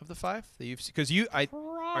of the 5 that you've seen? Because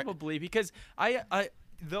Probably because I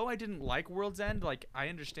though I didn't like World's End, like I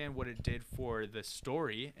understand what it did for the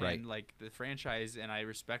story and Right. like the franchise, and I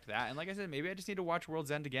respect that. And like I said, maybe I just need to watch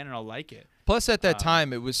World's End again and I'll like it. Plus, at that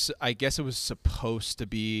time, I guess it was supposed to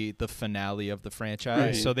be the finale of the franchise,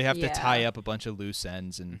 Right. so they have to Yeah. tie up a bunch of loose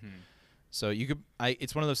ends, and Mhm. so you could.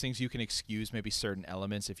 It's one of those things you can excuse maybe certain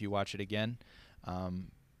elements if you watch it again.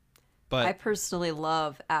 But I personally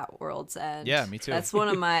love At World's End. Yeah, me too. That's one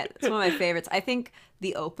of my favorites. I think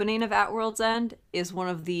the opening of At World's End is one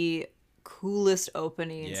of the coolest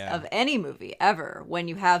openings Yeah. of any movie ever. When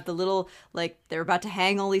you have the little, like, they're about to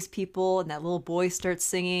hang all these people, and that little boy starts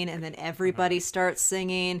singing, and then everybody starts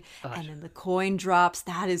singing, and then the coin drops.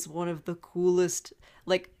 That is one of the coolest.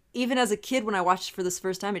 Like, even as a kid, when I watched it for this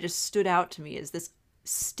first time, it just stood out to me as this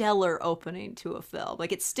stellar opening to a film.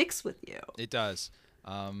 Like, it sticks with you. it does.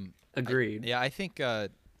 Agreed. Yeah, I think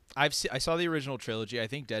I saw the original trilogy. I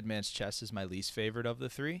think Dead Man's Chest is my least favorite of the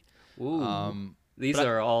 3. Ooh. These but I-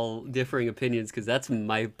 are all differing opinions because that's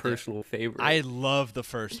my personal favorite. I love the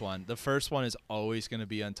first one. The first one is always going to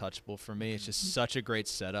be untouchable for me. It's just such a great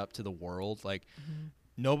setup to the world. Like,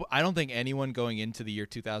 no, I don't think anyone going into the year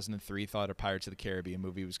 2003 thought a Pirates of the Caribbean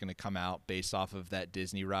movie was going to come out based off of that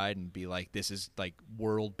Disney ride and be like, this is like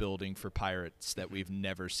world building for pirates that we've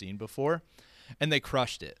never seen before. And they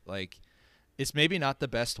crushed it. Like, it's maybe not the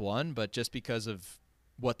best one, but just because of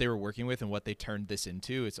what they were working with and what they turned this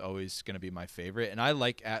into, it's always going to be my favorite. And I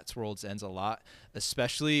like At World's Ends a lot,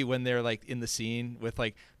 especially when they're like in the scene with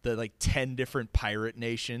like the like 10 different pirate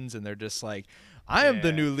nations, and they're just like, I am the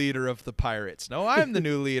Yeah. new leader of the pirates. No, I'm the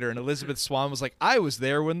new leader. And Elizabeth Swann was like, I was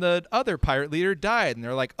there when the other pirate leader died. And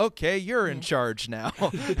they're like, okay, you're in charge now.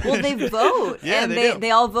 Well, they vote, Yeah, and they do.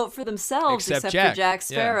 they all vote for themselves Except except Jack. for Jack Yeah.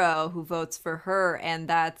 Sparrow, who votes for her,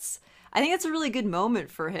 and I think that's a really good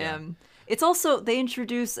moment for him. It's also, they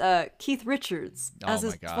introduce Keith Richards Oh as my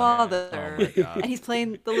his God. father, Oh my God. and he's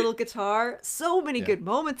playing the little guitar. So many Yeah. good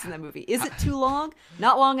moments in that movie. Is it too long?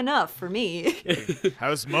 Not long enough for me.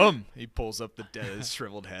 How's mom? He pulls up the dead,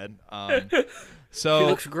 shriveled head. She So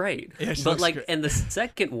looks great. Yeah, she but looks like, great. and the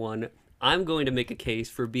second one, I'm going to make a case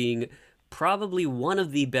for being probably one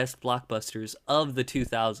of the best blockbusters of the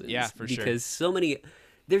 2000s. Yeah, for sure. Because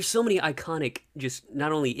there's so many iconic, just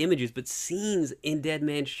not only images but scenes in Dead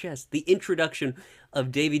Man's Chest. The introduction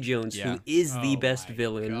of Davy Jones, Yeah. who is the Oh best my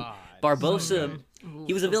villain. God. Barbosa,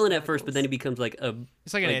 he was a villain at first, but then he becomes like a.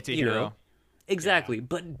 it's like an like, anti-hero. Exactly,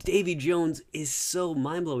 but Davy Jones is so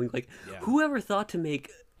mind-blowing. Like, whoever thought to make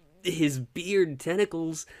his beard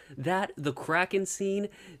tentacles, the Kraken scene,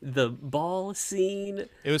 the ball scene.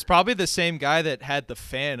 It was probably the same guy that had the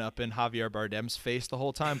fan up in Javier Bardem's face the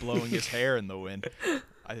whole time, blowing his hair in the wind.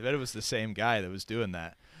 I bet it was the same guy that was doing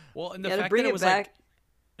that. Well, and the Yeah, to fact bring that it it was back. like,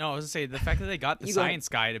 no, I was gonna say the fact that they got the You go ahead. science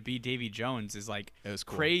guy to be Davy Jones is like It was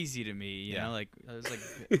cool. crazy to me. You Yeah. know, like I was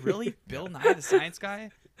like, really, Bill Nye the science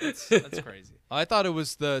guy? That's crazy. I thought it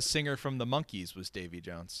was the singer from the Monkees was Davy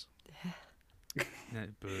Jones.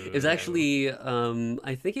 It's actually,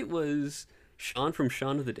 I think it was Shaun from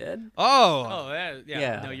Shaun of the Dead. Oh, Oh yeah.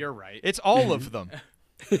 Yeah. No, you're right. it's all of them.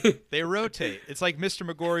 They rotate. It's like Mr.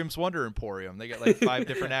 Megorium's Wonder Emporium. They got like 5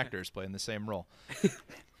 different actors playing the same role.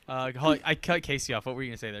 I cut Casey off. What were you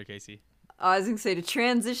gonna say there, Casey? I was gonna say, to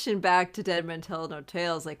transition back to Dead Men Tell No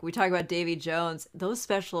Tales, like we talk about Davy Jones, those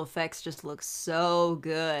special effects just look so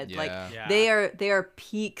good. Like Yeah. they are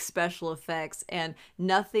peak special effects, and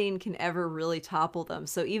nothing can ever really topple them.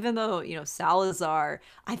 So even though, you know, Salazar,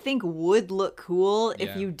 I think would look cool if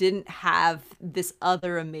Yeah. you didn't have this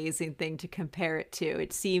other amazing thing to compare it to.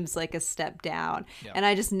 It seems like a step down. Yeah. And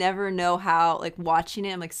I just never know how, like watching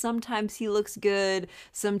it, I'm like, sometimes he looks good,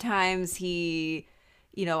 sometimes he,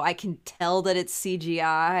 you know, I can tell that it's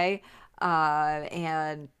CGI.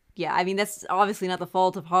 And yeah, I mean, that's obviously not the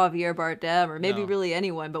fault of Javier Bardem or maybe No. really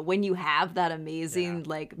anyone, but when you have that amazing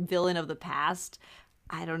like villain of the past,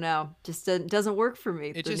 I don't know, just doesn't work for me.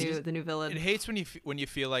 It The just- new villain. It hates when you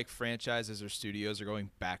feel like franchises or studios are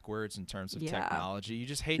going backwards in terms of Yeah. technology. You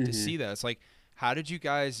just hate to see that. It's like, how did you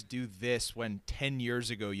guys do this when 10 years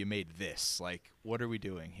ago you made this? Like, what are we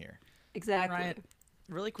doing here? Exactly. Ryan,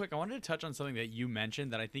 really quick, I wanted to touch on something that you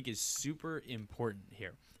mentioned that I think is super important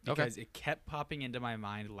here Okay. because it kept popping into my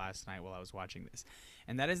mind last night while I was watching this.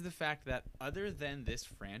 And that is the fact that other than this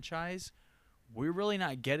franchise, we're really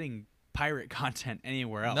not getting pirate content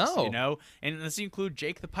anywhere else, No. you know? And unless you include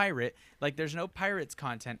Jake the Pirate, like there's no pirates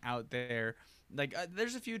content out there. Like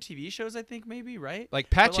there's a few TV shows I think maybe, right? Like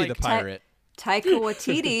Patchy the like, Pirate. Taika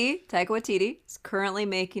Waititi is currently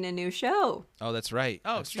making a new show. Oh, that's right.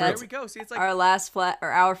 Oh, That's see, true. there we go. See, it's like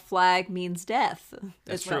Our flag means death.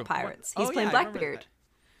 That's It's true. about pirates. Oh, He's playing yeah, I remember Blackbeard. that.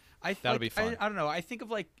 I That'll like, be fun. I don't know. I think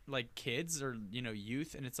of like kids or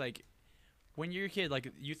youth, and it's like when you're a kid,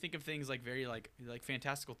 like you think of things like very like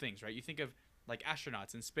fantastical things, right? You think of like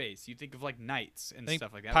astronauts in space. You think of like knights and I think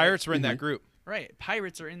stuff like that. pirates were in that group. right?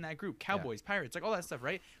 Pirates are in that group. Cowboys, pirates, like all that stuff,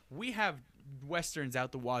 right? We have westerns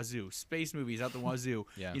out the wazoo, space movies out the wazoo.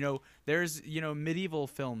 Yeah. There's medieval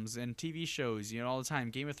films and TV shows, all the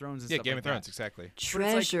time. Game of Thrones and Yeah, stuff Game like of Thrones, that. exactly.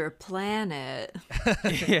 Treasure Planet.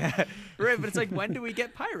 Yeah, right. But it's like, when do we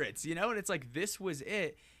get pirates? And it's like, this was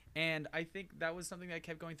it. And I think that was something that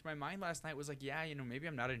kept going through my mind last night. Was like, yeah, maybe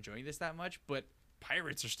I'm not enjoying this that much, but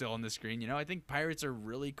pirates are still on the screen. I think pirates are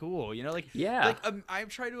really cool. Yeah. I've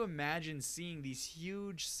tried to imagine seeing these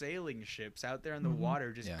huge sailing ships out there in the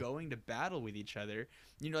water, just Yeah. going to battle with each other.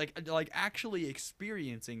 Like actually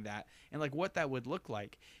experiencing that and like what that would look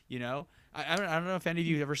like. I don't know if any of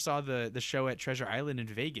you ever saw the show at Treasure Island in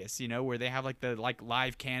Vegas. Where they have like the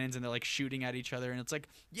live cannons and they're like shooting at each other, and it's like,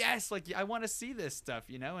 yes, like I want to see this stuff.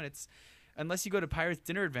 And it's, unless you go to Pirates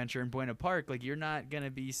Dinner Adventure in Buena Park, like you're not gonna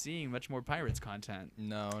be seeing much more pirates content.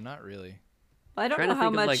 No, not really. I don't Trying know to how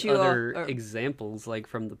think of much like you other are. examples like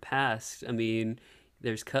from the past. I mean,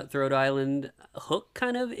 there's Cutthroat Island. Hook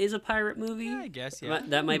kind of is a pirate movie. Yeah, I guess. Yeah.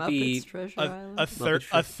 That might be. Muppets Treasure A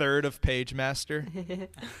Island. third of Page Master.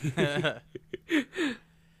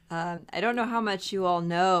 I don't know how much you all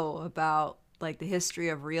know about like the history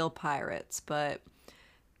of real pirates, but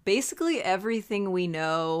basically everything we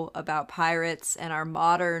know about pirates and our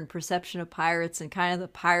modern perception of pirates and kind of the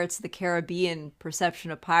Pirates of the Caribbean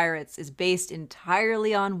perception of pirates is based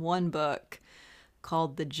entirely on one book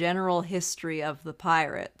called The General History of the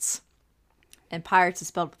Pirates. And pirates is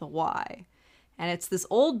spelled with a Y. And it's this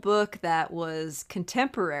old book that was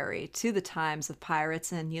contemporary to the times of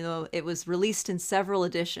pirates. And, it was released in several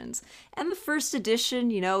editions. And the first edition,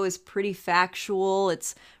 is pretty factual.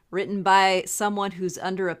 It's written by someone who's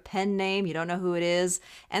under a pen name. You don't know who it is.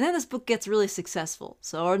 And then this book gets really successful.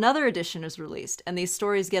 So another edition is released, and these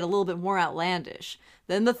stories get a little bit more outlandish.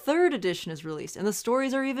 Then the third edition is released, and the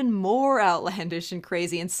stories are even more outlandish and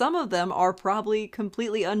crazy. And some of them are probably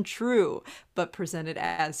completely untrue, but presented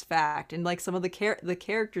as fact. And like some of the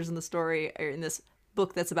characters in the story, or in this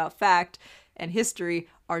book that's about fact and history,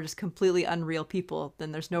 are just completely unreal people.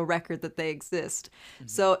 Then there's no record that they exist.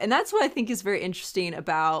 So, and that's what I think is very interesting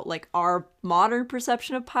about like our modern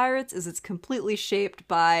perception of pirates, is it's completely shaped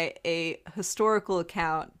by a historical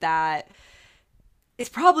account that it's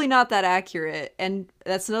probably not that accurate. And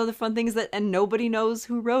that's another fun thing, is that, and nobody knows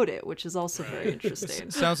who wrote it, which is also very interesting.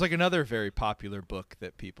 Sounds like another very popular book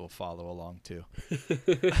that people follow along to.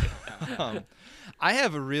 I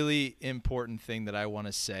have a really important thing that I want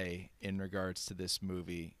to say in regards to this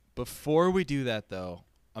movie. Before we do that, though,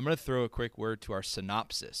 I'm going to throw a quick word to our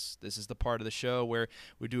synopsis. This is the part of the show where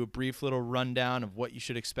we do a brief little rundown of what you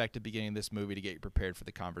should expect at the beginning of this movie to get you prepared for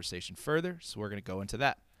the conversation further. So we're going to go into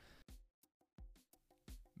that.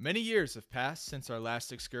 Many years have passed since our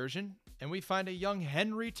last excursion, and we find a young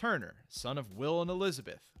Henry Turner, son of Will and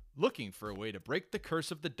Elizabeth, looking for a way to break the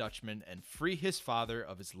curse of the Dutchman and free his father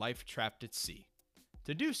of his life trapped at sea.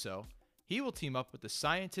 To do so, he will team up with the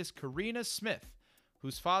scientist Karina Smith,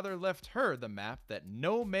 whose father left her the map that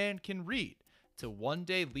no man can read, to one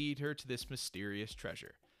day lead her to this mysterious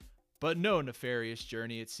treasure. But no nefarious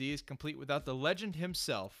journey at sea is complete without the legend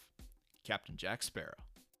himself, Captain Jack Sparrow.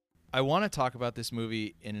 I want to talk about this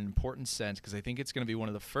movie in an important sense because I think it's going to be one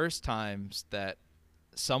of the first times that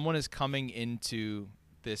someone is coming into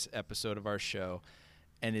this episode of our show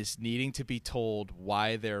and is needing to be told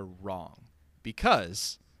why they're wrong.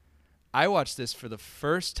 Because I watched this for the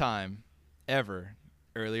first time ever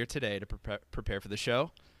earlier today to prepare for the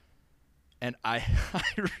show, and I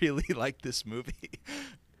really like this movie.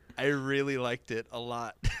 I really liked it a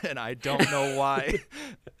lot, and I don't know why.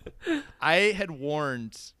 I had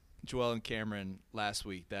warned Joel and Cameron last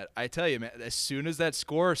week that I tell you, man, as soon as that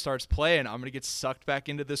score starts playing, I'm going to get sucked back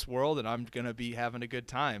into this world, and I'm going to be having a good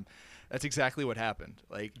time. That's exactly what happened.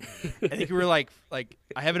 Like, I think we were like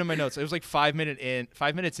I have it in my notes. It was like 5 minutes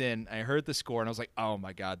in. I heard the score and I was like, oh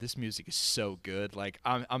my god, this music is so good. Like,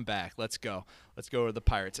 I'm back. Let's go to the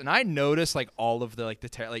Pirates. And I noticed like all of the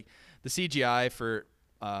the CGI for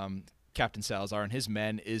Captain Salazar and his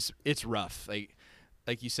men it's rough. Like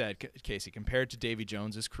you said, Casey, compared to Davy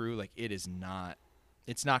Jones's crew, like it's not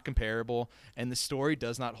comparable, and the story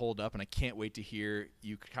does not hold up. And I can't wait to hear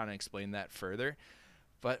you kind of explain that further.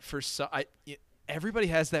 But everybody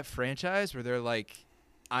has that franchise where they're like,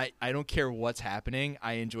 I don't care what's happening.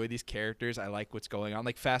 I enjoy these characters. I like what's going on.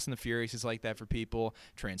 Like Fast and the Furious is like that for people.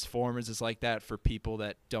 Transformers is like that for people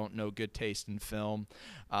that don't know good taste in film.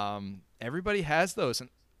 Everybody has those,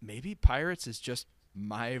 and maybe Pirates is just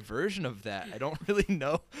my version of that. I don't really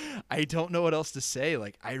know. I don't know what else to say.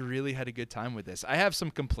 Like, I really had a good time with this. I have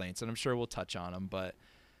some complaints, and I'm sure we'll touch on them, but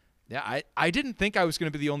yeah, I didn't think I was going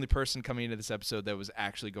to be the only person coming into this episode that was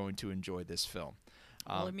actually going to enjoy this film.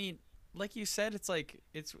 Well, I mean, like you said, it's like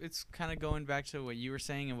it's kind of going back to what you were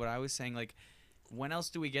saying and what I was saying. Like, when else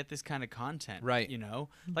do we get this kind of content? Right. You know,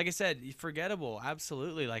 like I said, forgettable.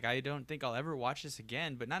 Absolutely. Like, I don't think I'll ever watch this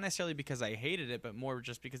again, but not necessarily because I hated it, but more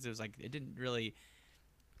just because it was like, it didn't really,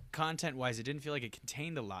 content wise, it didn't feel like it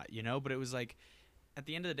contained a lot, you know, but it was like, at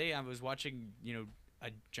the end of the day, I was watching, you know,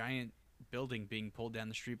 a giant building being pulled down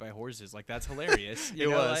the street by horses. Like, that's hilarious. You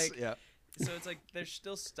know, was, like, yeah. So it's like there's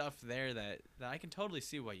still stuff there that I can totally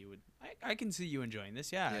see why you would. I can see you enjoying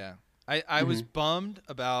this. Yeah. Yeah. I was bummed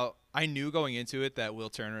about. I knew going into it that Will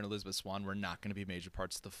Turner and Elizabeth Swann were not going to be major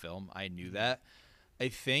parts of the film. I knew that. I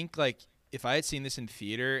think like if I had seen this in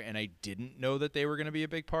theater and I didn't know that they were going to be a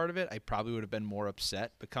big part of it, I probably would have been more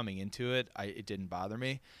upset. But coming into it, it didn't bother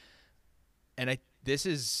me. And this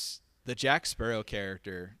is the Jack Sparrow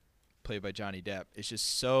character, played by Johnny Depp, is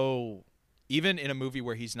just so, even in a movie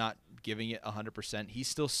where he's not giving it 100%, he's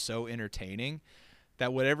still so entertaining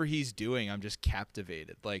that whatever he's doing, I'm just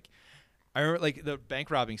captivated. Like, I remember like the bank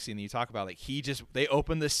robbing scene that you talk about, like they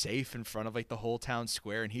open the safe in front of like the whole town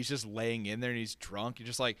square and he's just laying in there and he's drunk. You're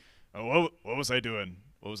just like, oh, what was I doing?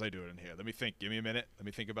 What was I doing in here? Let me think. Give me a minute. Let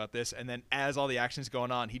me think about this. And then as all the action's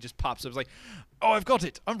going on, he just pops up. It's like, oh, I've got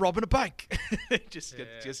it. I'm robbing a bank.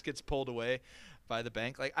 just gets pulled away by the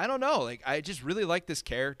bank. Like, I don't know. Like, I just really like this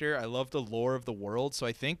character. I love the lore of the world. So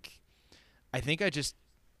I think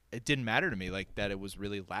it didn't matter to me like that it was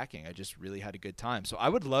really lacking. I just really had a good time. So I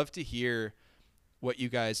would love to hear what you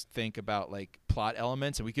guys think about like plot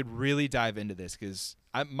elements, and we could really dive into this because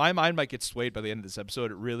my mind might get swayed by the end of this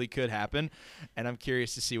episode. It really could happen, and I'm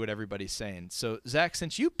curious to see what everybody's saying. So Zach,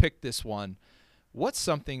 since you picked this one, what's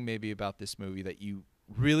something maybe about this movie that you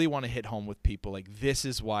really want to hit home with people? Like, this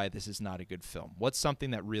is why this is not a good film. What's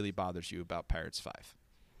something that really bothers you about Pirates 5?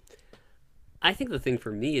 I think the thing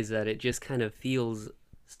for me is that it just kind of feels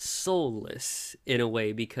soulless in a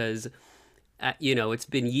way because it's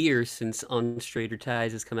been years since On Straighter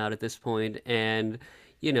Ties has come out at this point, and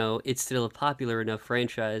it's still a popular enough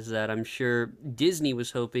franchise that I'm sure Disney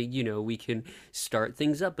was hoping we can start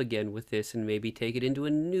things up again with this and maybe take it into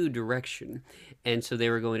a new direction. And so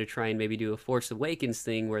they were going to try and maybe do a Force Awakens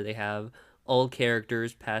thing where they have all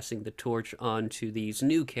characters passing the torch on to these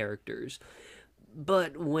new characters.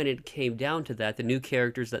 But when it came down to that, the new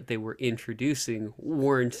characters that they were introducing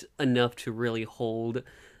weren't enough to really hold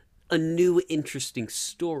a new interesting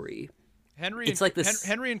story. Henry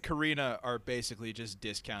and Karina are basically just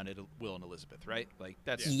discounted Will and Elizabeth, right? Like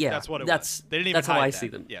that's what it was. They didn't even that's hide how I that. see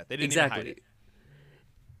them. Yeah, they didn't exactly.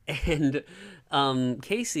 even hide it. And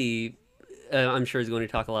Casey, I'm sure is going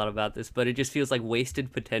to talk a lot about this, but it just feels like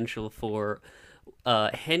wasted potential for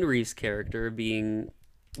Henry's character being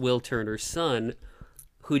Will Turner's son,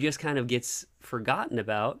 who just kind of gets forgotten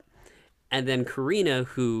about, and then Karina,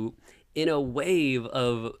 who in a wave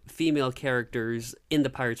of female characters in the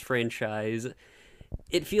Pirates franchise,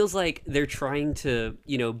 it feels like they're trying to,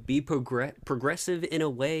 be progressive in a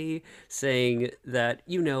way, saying that,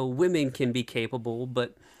 women can be capable,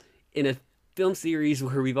 but in a film series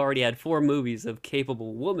where we've already had 4 movies of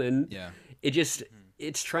capable woman, Yeah. it just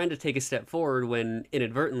it's trying to take a step forward when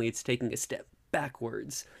inadvertently it's taking a step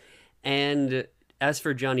backwards. And as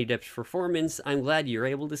for Johnny Depp's performance, I'm glad you're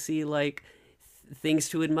able to see like things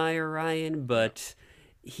to admire, Ryan, but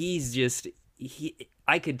he's just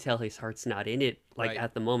I could tell his heart's not in it like Right.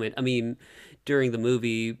 at the moment. I mean, during the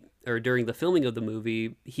movie or during the filming of the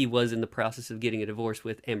movie, he was in the process of getting a divorce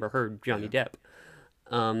with Amber Heard, Johnny Depp.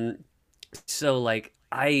 So like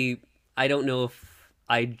I don't know if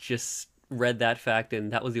I just read that fact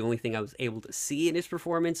and that was the only thing I was able to see in his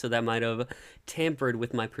performance, so that might have tampered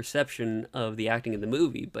with my perception of the acting in the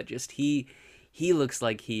movie, but just he looks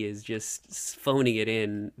like he is just phoning it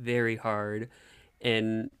in very hard,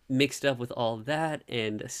 and mixed up with all that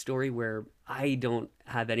and a story where I don't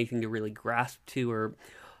have anything to really grasp to or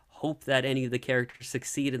hope that any of the characters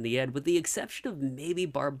succeed in the end, with the exception of maybe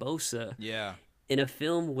Barbosa. Yeah. In a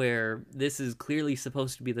film where this is clearly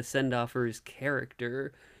supposed to be the send-off for his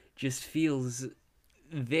character, just feels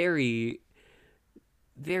very,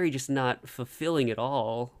 very just not fulfilling at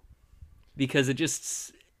all. Because it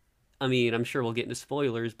just, I mean, I'm sure we'll get into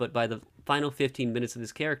spoilers, but by the final 15 minutes of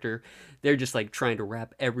his character, they're just like trying to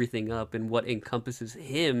wrap everything up in what encompasses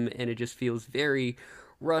him, and it just feels very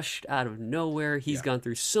rushed out of nowhere. He's gone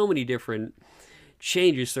through so many different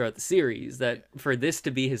changes throughout the series that for this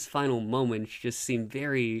to be his final moments just seemed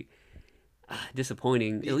very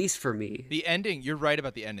disappointing, at least for me. The ending, you're right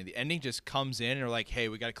about the ending. The ending just comes in and they're like, hey,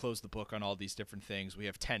 we got to close the book on all these different things. We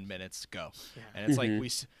have 10 minutes to go. And it's like,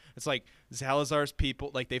 it's like Salazar's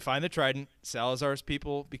people, like they find the trident, Salazar's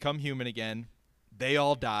people become human again. They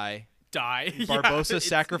all die. Barbosa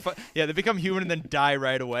sacrifice. Yeah, they become human and then die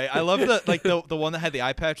right away. I love the one that had the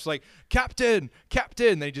eye patch was like, Captain.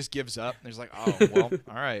 Then he just gives up. And he's like, oh well,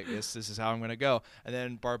 all right, guess this is how I'm gonna go. And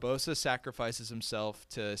then Barbosa sacrifices himself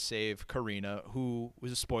to save Karina, who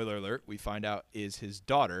was a spoiler alert. We find out is his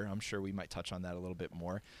daughter. I'm sure we might touch on that a little bit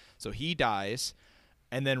more. So he dies.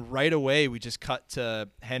 And then right away we just cut to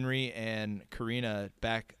Henry and Karina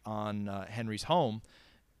back on Henry's home.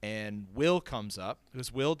 And Will comes up,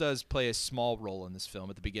 because Will does play a small role in this film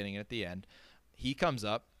at the beginning and at the end. He comes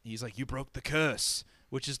up. He's like, you broke the curse,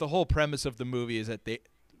 which is the whole premise of the movie, is that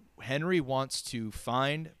Henry wants to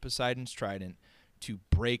find Poseidon's trident to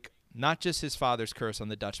break not just his father's curse on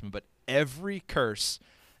the Dutchman, but every curse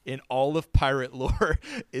in all of pirate lore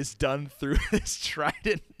is done through this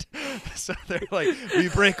trident. So they're like, we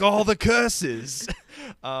break all the curses.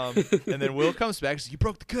 And then Will comes back and says, you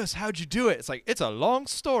broke the curse. How'd you do it? It's like, it's a long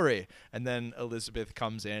story. And then Elizabeth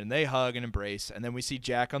comes in and they hug and embrace. And then we see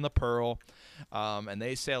Jack on the Pearl and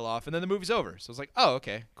they sail off. And then the movie's over. So it's like, oh,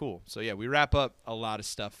 okay, cool. So yeah, we wrap up a lot of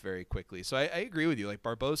stuff very quickly. So I agree with you. Like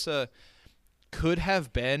Barbosa could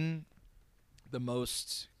have been the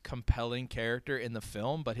most compelling character in the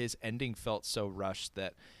film, but his ending felt so rushed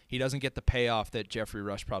that he doesn't get the payoff that Jeffrey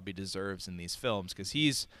Rush probably deserves in these films, because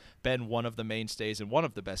he's been one of the mainstays and one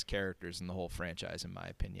of the best characters in the whole franchise, in my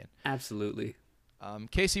opinion. Absolutely.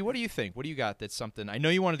 Casey, what do you think? What do you got that's something? I know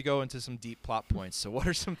you wanted to go into some deep plot points, so what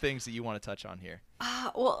are some things that you want to touch on here?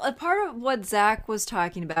 Well, a part of what Zach was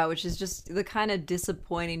talking about, which is just the kind of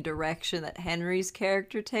disappointing direction that Henry's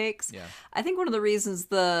character takes. Yeah. I think one of the reasons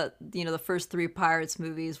the first 3 Pirates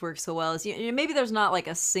movies work so well is maybe there's not like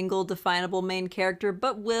a single definable main character,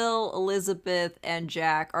 but Will, Elizabeth, and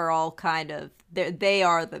Jack are all kind of they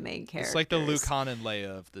are the main characters. It's like the Luke, Han, and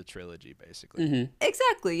Leia of the trilogy, basically. Mm-hmm.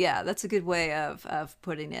 Exactly, yeah. That's a good way of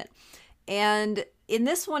putting it. And in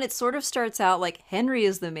this one, it sort of starts out like Henry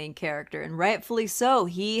is the main character, and rightfully so.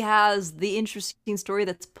 He has the interesting story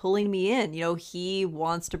that's pulling me in. He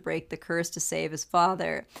wants to break the curse to save his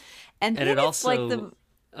father. And it also,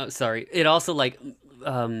 it also like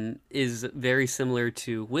is very similar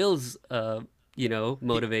to Will's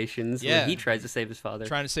motivations when he tries to save his father.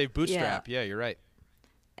 Trying to save Bootstrap. Yeah, you're right.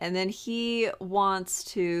 And then he wants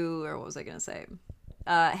to, or what was I going to say?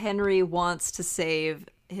 Henry wants to save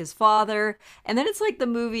his father. And then it's like the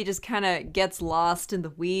movie just kind of gets lost in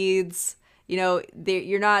the weeds.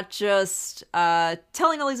 You're not just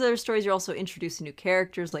telling all these other stories, you're also introducing new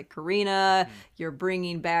characters like Karina. You're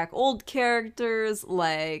bringing back old characters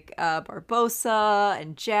like Barbosa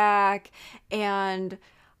and Jack. And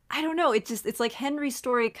I don't know, it's like Henry's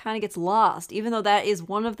story kind of gets lost, even though that is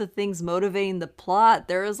one of the things motivating the plot.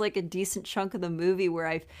 There is like a decent chunk of the movie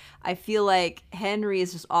where I feel like Henry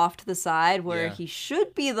is just off to the side, where he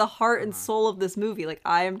should be the heart and soul of this movie. Like,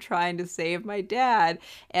 I am trying to save my dad,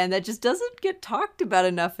 and that just doesn't get talked about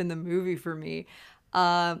enough in the movie for me.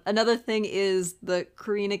 Another thing is the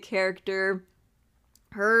Karina character.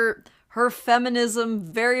 Her her feminism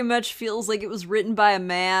very much feels like it was written by a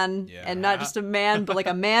man, and not just a man, but like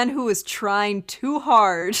a man who is trying too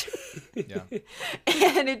hard. Yeah.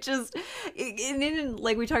 And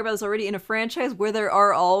like we talked about this already, in a franchise where there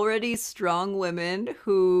are already strong women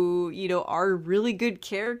who, are really good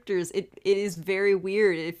characters, it is very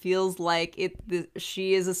weird. It feels like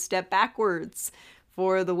she is a step backwards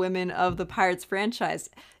for the women of the Pirates franchise.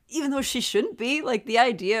 Even though she shouldn't be. Like, the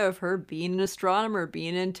idea of her being an astronomer, being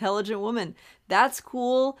an intelligent woman, that's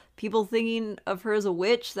cool. People thinking of her as a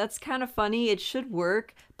witch, that's kind of funny. It should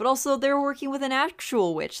work. But also, they're working with an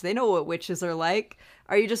actual witch. They know what witches are like.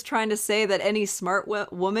 Are you just trying to say that any smart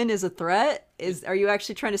woman is a threat? Are you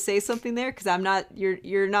actually trying to say something there? Because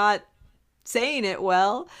you're not saying it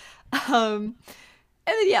well.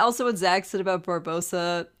 And then, also what Zach said about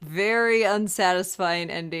Barbossa, very unsatisfying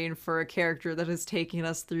ending for a character that is taking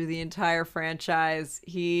us through the entire franchise.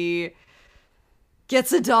 He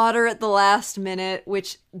gets a daughter at the last minute,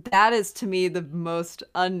 which that is, to me, the most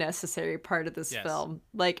unnecessary part of this film.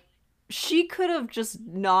 Like, she could have just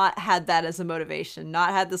not had that as a motivation, not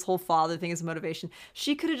had this whole father thing as a motivation.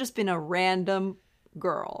 She could have just been a random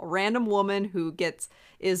girl, a random woman who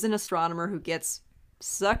is an astronomer who gets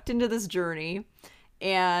sucked into this journey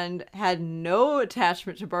and had no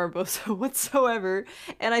attachment to Barbossa whatsoever.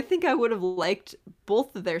 And I think I would have liked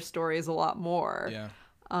both of their stories a lot more. Yeah.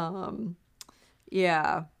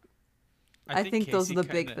 Yeah. I think those are the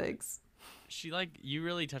Casey big things. She you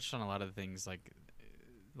really touched on a lot of the things like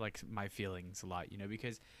my feelings a lot,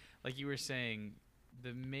 because like you were saying,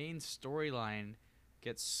 the main storyline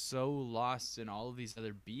gets so lost in all of these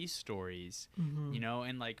other B stories,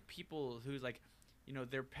 and like people who like,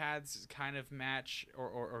 their paths kind of match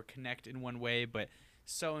or connect in one way, but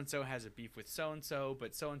so-and-so has a beef with so-and-so,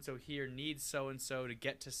 but so-and-so here needs so-and-so to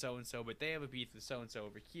get to so-and-so, but they have a beef with so-and-so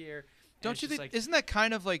over here. Don't you think, isn't that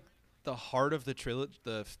kind of like the heart of the trilogy,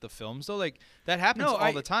 the films though? Like, that happens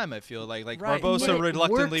all the time, I feel like. Right. Barbossa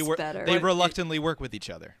reluctantly work with each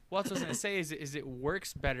other. Well, that's what I was going to say is it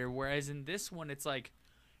works better, whereas in this one, it's like,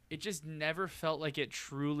 it just never felt like it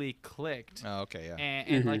truly clicked. Oh, okay, yeah.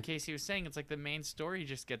 And like Casey was saying, it's like the main story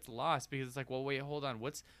just gets lost because it's like, well, wait, hold on.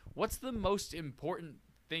 What's the most important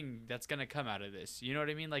thing that's going to come out of this? You know what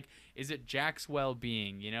I mean? Like, is it Jack's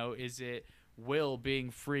well-being? Is it Will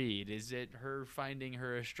being freed? Is it her finding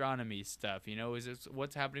her astronomy stuff? Is it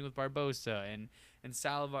what's happening with Barbossa and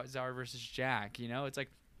Salazar versus Jack? It's like,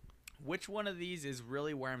 which one of these is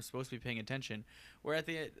really where I'm supposed to be paying attention? Where at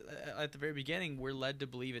the very beginning, we're led to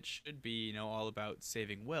believe it should be, all about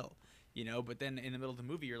saving Will, but then in the middle of the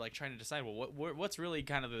movie, you're like trying to decide, well, what's really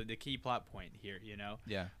kind of the key plot point here,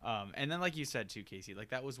 Yeah. And then like you said too, Casey, like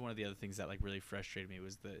that was one of the other things that like really frustrated me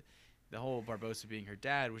was the whole Barbossa being her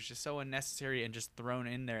dad was just so unnecessary and just thrown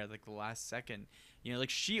in there at like the last second. Like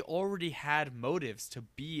she already had motives to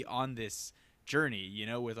be on this journey,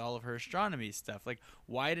 with all of her astronomy stuff. Like,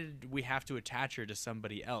 why did we have to attach her to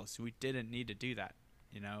somebody else? We didn't need to do that.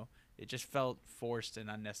 It just felt forced and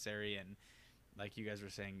unnecessary, and like you guys were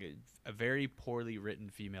saying, a very poorly written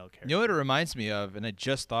female character. You know what it reminds me of, and I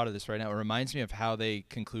just thought of this right now, it reminds me of how they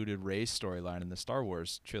concluded Rey's storyline in the Star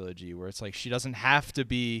Wars trilogy, where it's like she doesn't have to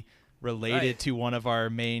be related to one of our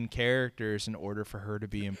main characters in order for her to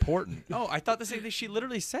be important. Oh, I thought the same thing. She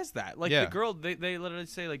literally says that. Like, the girl, they literally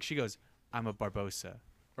say, like, she goes, I'm a Barbossa,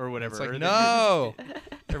 or whatever. It's like, or no!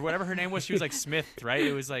 Or whatever her name was. She was like Smith, right?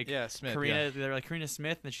 It was like Smith, Karina. They're like Karina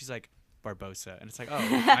Smith, and then she's like Barbossa, and it's like, oh,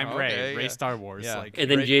 I'm Rey, Rey Star Wars. Yeah. Like, and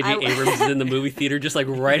then J.J. Abrams is in the movie theater, just like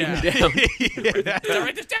writing it down.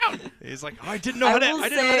 Write this down. He's like, oh, I didn't know how to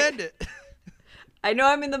end it. I know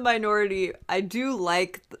I'm in the minority. I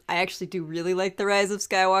actually do really like The Rise of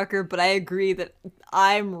Skywalker, but I agree that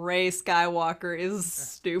I'm Rey Skywalker is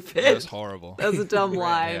stupid. That was horrible. That was a dumb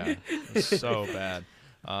line. Yeah, it was so bad.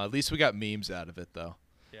 At least we got memes out of it, though.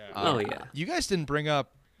 Yeah. Yeah. You guys didn't bring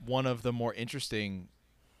up one of the more interesting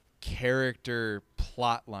character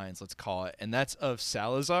plot lines, let's call it, and that's of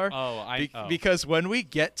Salazar. Because when we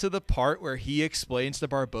get to the part where he explains to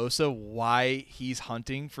Barbossa why he's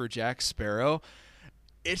hunting for Jack Sparrow,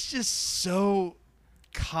 it's just so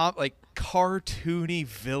cartoony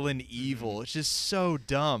villain evil. It's just so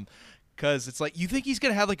dumb, because it's like you think he's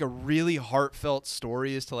gonna have like a really heartfelt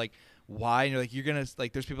story as to like why, and you're gonna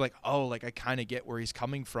like there's people like, oh, like I kind of get where he's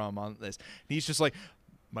coming from on this, and he's just like,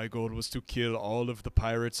 my goal was to kill all of the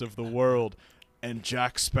pirates of the world, and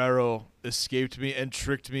Jack Sparrow escaped me and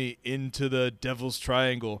tricked me into the Devil's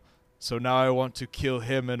Triangle. so now I want to kill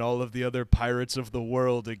him and all of the other pirates of the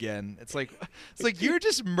world again. It's like you're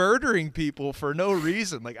just murdering people for no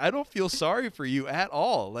reason. Like, I don't feel sorry for you at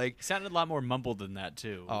all. Like, It sounded a lot more mumbled than that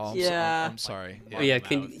too. oh, Yeah. I'm sorry. Oh, yeah,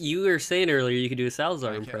 mouth. you were saying earlier you could do a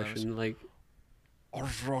Salazar Okay, that was- impression. Like, I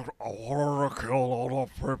wanted to kill all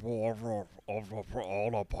the people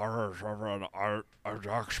all the pirates and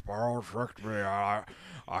Jack Sparrow tricked me.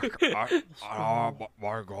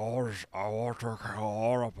 My goal is I want to kill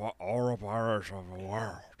all the pirates of the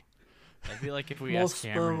world. I feel like if we Most asked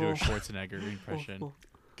Cameron to do a Sparrow. Schwarzenegger impression,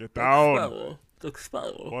 Get down. Sparrow. Look,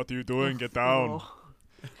 Sparrow. What are you doing? Get down.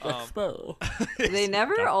 Look, Sparrow. They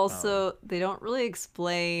never also they don't really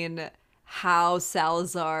explain how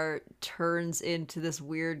Salazar turns into this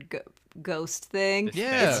weird ghost thing.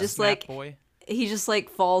 Yeah. It's just Snap like boy. he just like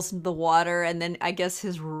falls into the water, and then I guess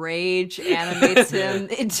his rage animates him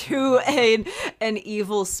into an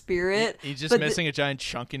evil spirit. He's just But missing a giant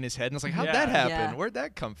chunk in his head, and it's like, how'd Yeah. that happen? Yeah. Where'd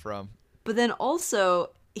that come from? But then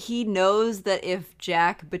also he knows that if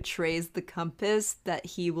Jack betrays the compass, that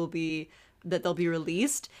they'll be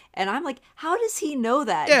released. And I'm like, how does he know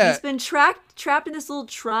that? Yeah. He's been trapped in this little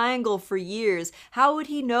triangle for years. How would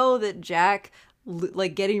he know that Jack,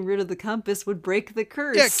 like, getting rid of the compass would break the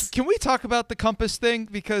curse? Yeah, can we talk about the compass thing?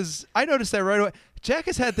 Because I noticed that right away. Jack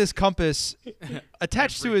has had this compass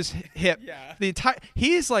attached to his hip. Yeah. The entire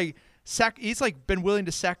he's like been willing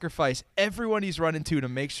to sacrifice everyone he's run into to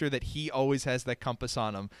make sure that he always has that compass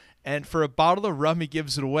on him. And for a bottle of rum, he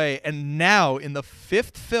gives it away. And now in the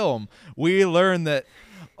 5th film, we learn that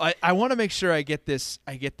I want to make sure I get this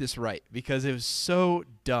right, because it was so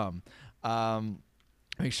dumb.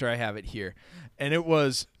 Make sure I have it here. And it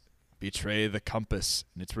was, betray the compass,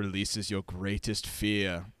 and it releases your greatest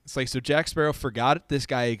fear. It's like, so Jack Sparrow forgot this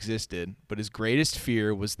guy existed, but his greatest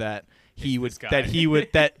fear was that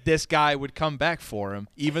this guy would come back for him,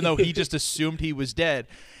 even though he just assumed he was dead.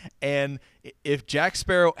 And if Jack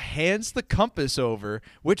Sparrow hands the compass over,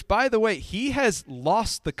 which, by the way, he has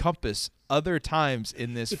lost the compass other times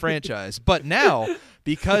in this franchise, but now,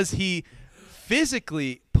 because he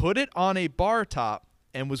physically put it on a bar top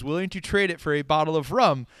and was willing to trade it for a bottle of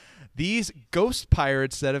rum, these ghost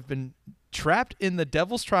pirates that have been trapped in the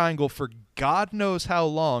Devil's Triangle for God knows how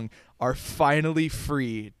long are finally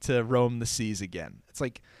free to roam the seas again. It's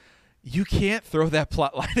like, you can't throw that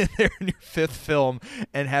plot line in there in your 5th film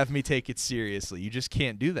and have me take it seriously. You just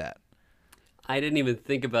can't do that. I didn't even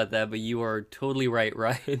think about that, but you are totally right,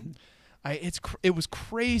 Ryan. It was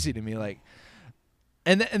crazy to me, like,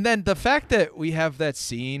 and then the fact that we have that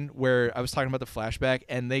scene where I was talking about the flashback,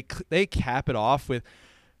 and they cap it off with,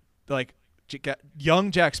 like,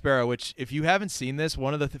 young Jack Sparrow, which, if you haven't seen this,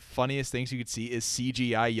 one of the funniest things you could see is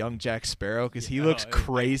CGI young Jack Sparrow, because he looks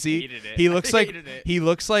crazy. I hated it. He looks I like hated it. he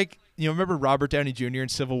looks like, you know, remember Robert Downey Jr. in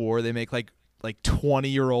Civil War? They make like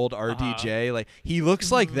 20-year-old RDJ. Like, he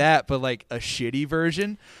looks like that, but like a shitty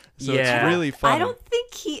version. So Yeah. it's really funny. I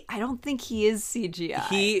don't think he is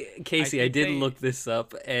CGI. Casey, I think did they- look this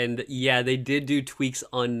up, and yeah, they did do tweaks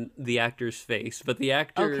on the actor's face, but the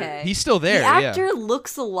actor. Okay. He's still there. The yeah. actor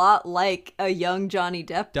looks a lot like a young Johnny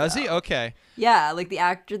Depp. Does he? though. Okay. Yeah, like the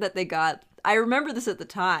actor that they got. I remember this at the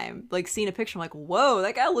time, like seeing a picture. I'm like, whoa,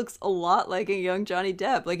 that guy looks a lot like a young Johnny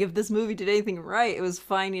Depp. Like, if this movie did anything right, it was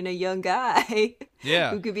finding a young guy Yeah.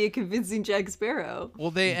 who could be a convincing Jack Sparrow.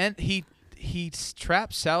 Well, he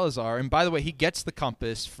traps Salazar, and by the way, he gets the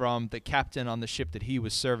compass from the captain on the ship that he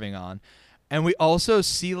was serving on, and we also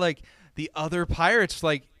see like the other pirates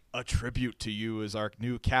like, a tribute to you as our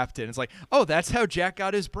new captain. It's like, oh, that's how Jack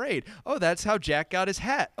got his braid. Oh, that's how Jack got his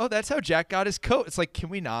hat. Oh, that's how Jack got his coat. It's like, can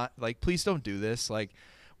we not? Like, please don't do this. Like,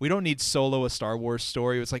 we don't need Solo a Star Wars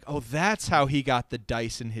story. It's like, oh, that's how he got the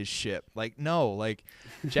dice in his ship. Like, no, like,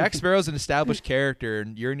 Jack Sparrow's an established character,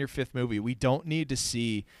 and you're in your 5th movie. We don't need to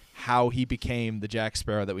see how he became the Jack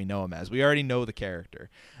Sparrow that we know him as. We already know the character.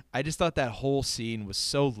 I just thought that whole scene was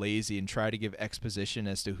so lazy and tried to give exposition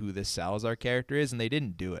as to who this Salazar character is, and they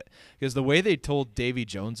didn't do it. Because the way they told Davy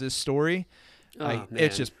Jones's story, Man.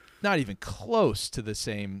 it's just not even close to the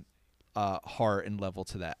same heart and level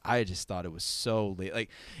to that. I just thought it was so late. Like,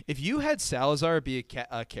 if you had Salazar be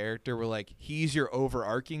a character where, like, he's your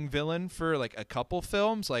overarching villain for like a couple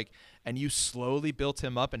films, like, and you slowly built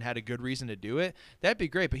him up and had a good reason to do it, that'd be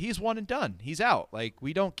great. But he's one and done. He's out. Like,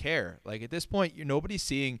 we don't care. Like, at this point, nobody's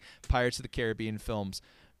seeing Pirates of the Caribbean films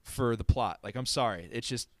for the plot. Like, I'm sorry. It's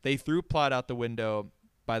just, they threw plot out the window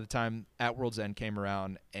by the time At World's End came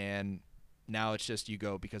around, and Now it's just you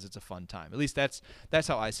go because it's a fun time. At least that's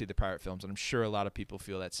how I see the pirate films, and I'm sure a lot of people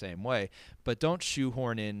feel that same way. But don't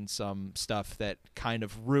shoehorn in some stuff that kind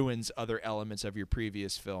of ruins other elements of your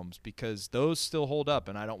previous films, because those still hold up,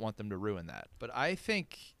 and I don't want them to ruin that. But I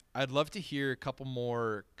think I'd love to hear a couple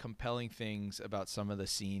more compelling things about some of the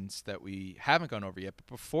scenes that we haven't gone over yet. But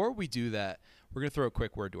before we do that, we're going to throw a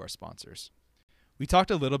quick word to our sponsors. We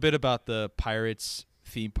talked a little bit about the Pirates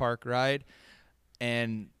theme park ride,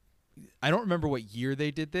 and I don't remember what year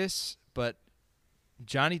they did this, but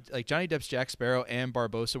Johnny Depp's Jack Sparrow and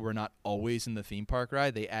Barbossa were not always in the theme park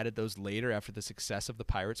ride. They added those later after the success of the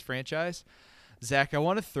Pirates franchise. Zach, I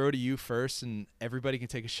want to throw to you first, and everybody can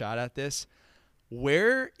take a shot at this.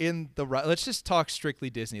 Where in the ride, let's just talk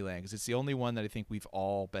strictly Disneyland, because it's the only one that I think we've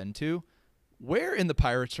all been to. Where in the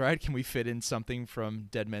Pirates ride can we fit in something from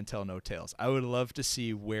Dead Men Tell No Tales? I would love to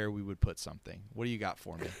see where we would put something. What do you got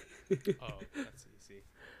for me? Oh, that's easy.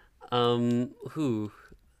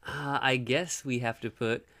 I guess we have to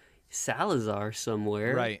put Salazar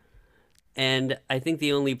somewhere. Right. And I think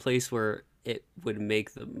the only place where it would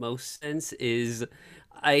make the most sense is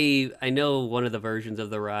I know one of the versions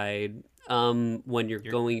of the ride, when you're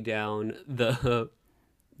going down the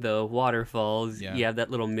waterfalls, you have that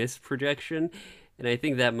little mist projection. And I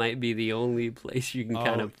think that might be the only place you can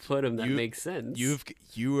kind of put them that makes sense.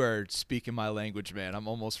 You are speaking my language, man. I'm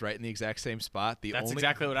almost right in the exact same spot. That's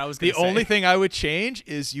exactly what I was going to say. The only thing I would change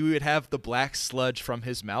is you would have the black sludge from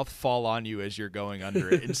his mouth fall on you as you're going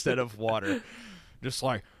under it instead of water. Just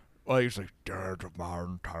like, well, he's like, Dead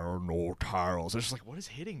Man Tell No Tales. It's just like, what is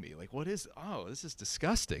hitting me? Like, this is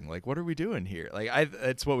disgusting. Like, what are we doing here? Like,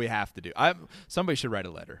 it's what we have to do. Somebody should write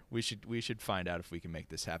a letter. We should find out if we can make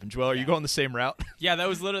this happen. Joel, are you going the same route? Yeah,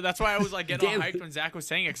 that's why I was like getting all hyped when Zach was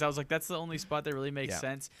saying it, because I was like, that's the only spot that really makes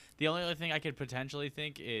sense. The only other thing I could potentially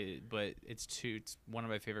think but it's one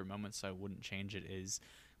of my favorite moments, so I wouldn't change it, is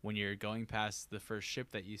when you're going past the first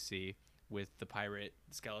ship that you see with the pirate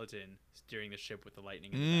skeleton steering the ship with the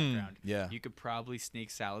lightning in the background. Yeah. You could probably sneak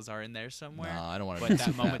Salazar in there somewhere. No, I don't want to. But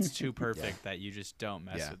that moment's too perfect that you just don't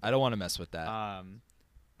mess with it. I don't want to mess with that.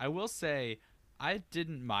 I will say I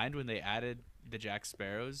didn't mind when they added the Jack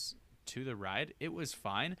Sparrows to the ride. It was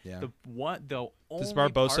fine. Yeah. Does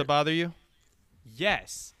Barbossa bother you?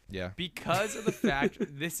 Yes. Yeah. Because of the fact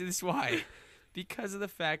this is why. Because of the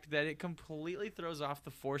fact that it completely throws off the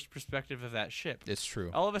forced perspective of that ship. It's true.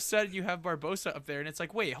 All of a sudden, you have Barbossa up there, and it's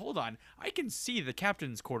like, wait, hold on. I can see the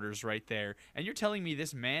captain's quarters right there, and you're telling me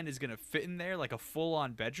this man is going to fit in there like a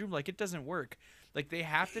full-on bedroom? Like, it doesn't work. Like, they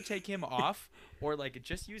have to take him off or, like,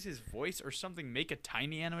 just use his voice or something, make a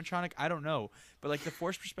tiny animatronic. I don't know. But, like, the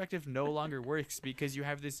forced perspective no longer works because you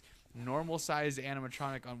have this normal-sized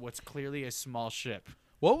animatronic on what's clearly a small ship.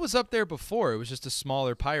 What was up there before? It was just a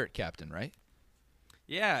smaller pirate captain, right?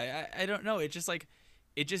 Yeah, I don't know. It just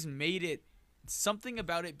made it, something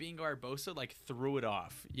about it being Barbossa like threw it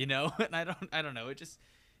off, you know? And I don't know.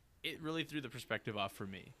 It really threw the perspective off for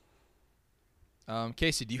me.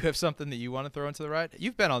 Casey, do you have something that you want to throw into the ride?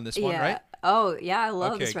 You've been on this one, right? Oh, yeah, I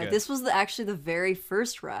love this ride. Good. This was actually the very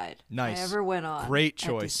first ride I ever went on. Great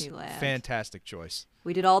choice. At Disneyland. Fantastic choice.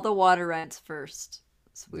 We did all the water rides first,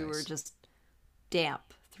 so we were just damp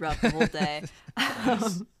throughout the whole day.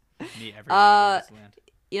 Me every day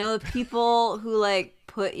you know, the people who like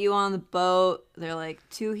put you on the boat, they're like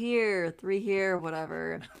 2 here, 3 here,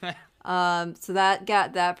 whatever. So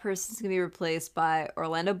that person's gonna be replaced by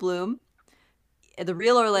Orlando Bloom, the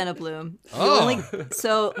real Orlando Bloom.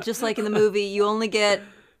 So just like in the movie, you only get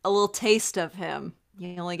a little taste of him.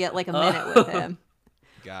 You only get like a minute with him.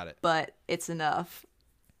 Got it. But it's enough.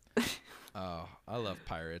 Oh, I love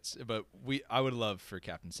pirates, but I would love for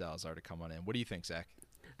Captain Salazar to come on in. What do you think, Zach?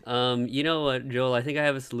 You know what, Joel? I think I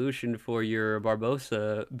have a solution for your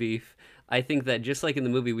Barbossa beef. I think that just like in the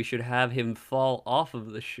movie, we should have him fall off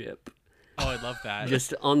of the ship. Oh, I love that.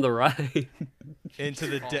 Just on the ride. into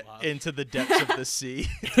the depths of the sea.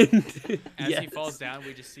 As he falls down,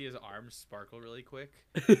 we just see his arms sparkle really quick.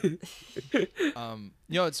 It's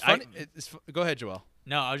funny. Go ahead, Joel.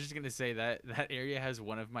 No, I was just gonna say that area has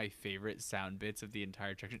one of my favorite sound bits of the entire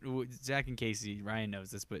attraction. Zach and Casey, Ryan knows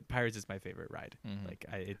this, but Pirates is my favorite ride. Mm-hmm. Like,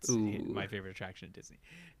 it's my favorite attraction at Disney,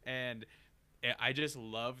 and I just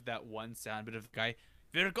love that one sound bit of the guy.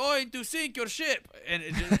 We're going to sink your ship, and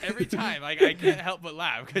it just, every time, like, I can't help but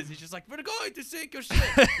laugh because he's just like, "We're going to sink your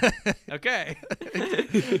ship." Okay.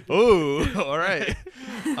 Ooh, all right.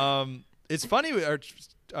 It's funny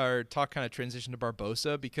our talk kind of transitioned to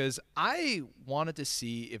Barbossa because I wanted to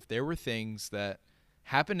see if there were things that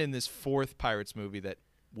happened in this fourth Pirates movie that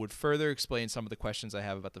would further explain some of the questions I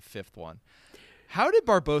have about the fifth one. How did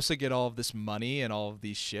Barbossa get all of this money and all of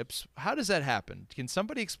these ships? How does that happen? Can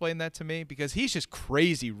somebody explain that to me? Because he's just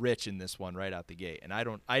crazy rich in this one right out the gate, and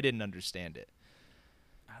I didn't understand it.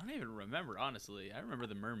 I don't even remember, honestly. I remember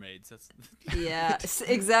the mermaids. That's Yeah,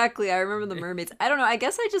 exactly. I remember the mermaids. I don't know. I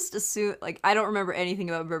guess I just assume, like, I don't remember anything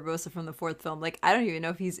about Barbossa from the fourth film. Like, I don't even know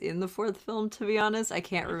if he's in the fourth film, to be honest. I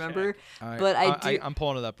can't remember. But I'm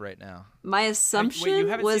pulling it up right now. My assumption you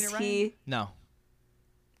haven't was seen it, Ryan? he. No.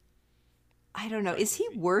 I don't know. Is he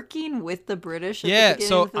working with the British? At the Yeah, beginning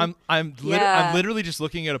so of the film? I'm Yeah. literally just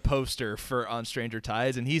looking at a poster for on Stranger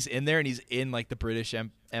Tides, and he's in there, and he's in like the British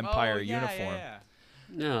Empire uniform. Yeah.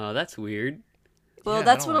 No, that's weird. Well, Yeah, I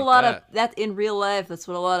that's don't what a like lot of that in real life. That's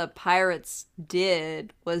what a lot of pirates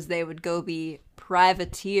did. Was they would go be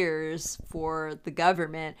privateers for the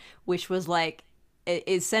government, which was like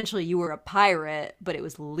essentially you were a pirate, but it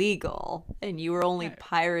was legal, and you were only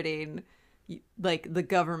pirating like the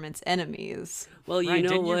government's enemies. Well, you Ryan, know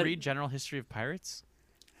didn't what? you read General History of Pirates?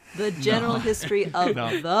 The general history of No,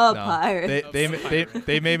 the no. pirates.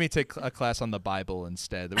 They made me take a class on the Bible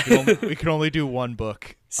instead. We could only do one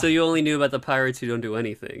book. So you only knew about the pirates who don't do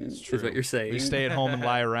anything, is what you're saying. We stay at home and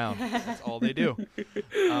lie around. That's all they do.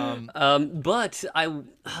 But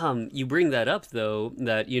you bring that up though,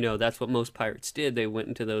 that that's what most pirates did. They went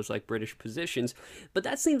into those like British positions, but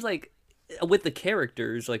that seems like with the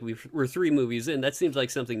characters, like we're 3 movies in, that seems like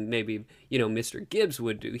something maybe Mr. Gibbs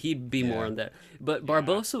would do. He'd be more on that. But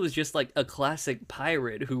Barbossa was just like a classic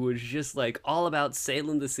pirate who was just like all about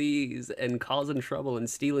sailing the seas and causing trouble and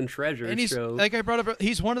stealing treasure. And he's like I brought up,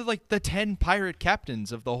 he's one of like the 10 pirate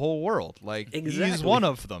captains of the whole world. Like he's Exactly. one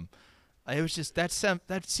of them. It was just that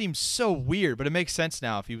seems so weird, but it makes sense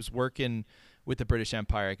now. If he was working with the British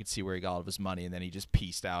Empire, I could see where he got all of his money, and then he just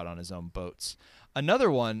pieced out on his own boats. Another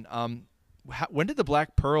one. When did the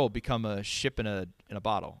Black Pearl become a ship in a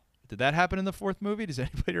bottle? Did that happen in the 4th movie? Does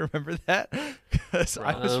anybody remember that? Because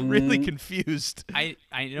I was really confused. I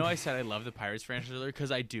know I said I love the Pirates franchise earlier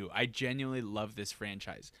because I do. I genuinely love this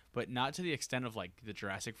franchise, but not to the extent of like the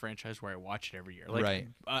Jurassic franchise where I watch it every year. Like, Right.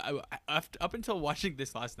 Up until watching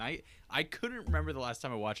this last night, I couldn't remember the last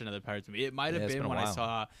time I watched another Pirates movie. It might have it's been been a when I while.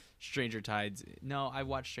 saw Stranger Tides. No, I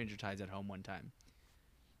watched Stranger Tides at home one time.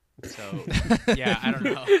 So yeah, I don't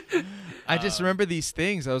know. I just remember these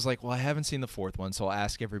things. I was like, well, I haven't seen the 4th one, so I'll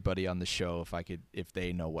ask everybody on the show if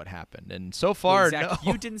they know what happened. And so far, Zach,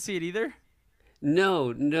 no. you didn't see it either.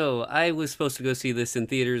 No. I was supposed to go see this in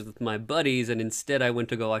theaters with my buddies, and instead I went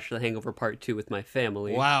to go watch The Hangover Part 2 with my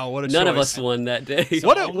family. Wow, what a None of choice. us won that day. So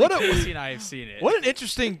What a- only what a- Casey and I have seen it. What an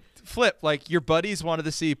interesting flip. Like, your buddies wanted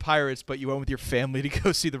to see Pirates, but you went with your family to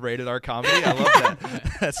go see the rated R comedy. I love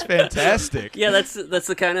that. That's fantastic. Yeah, that's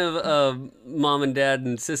the kind of mom and dad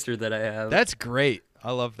and sister that I have. That's great.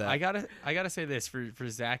 I love that. I gotta say this for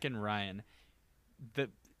Zach and Ryan, the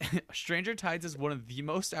Stranger Tides is one of the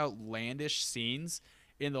most outlandish scenes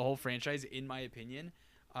in the whole franchise, in my opinion.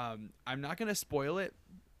 I'm not gonna spoil it.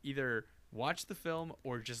 Either watch the film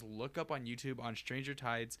or just look up on YouTube on Stranger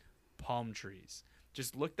Tides palm trees.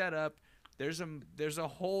 Just look that up. There's a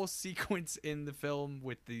whole sequence in the film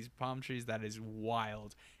with these palm trees that is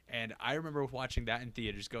wild. And I remember watching that in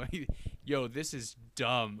theaters going, yo, this is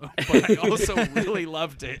dumb. But I also really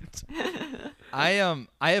loved it. I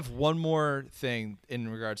have one more thing in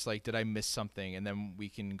regards to, like, did I miss something? And then we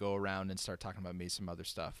can go around and start talking about maybe some other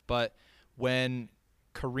stuff. But when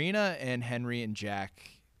Karina and Henry and Jack,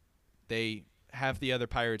 they have the other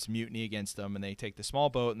pirates mutiny against them, and they take the small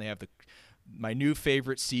boat, and they have my new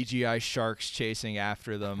favorite CGI sharks chasing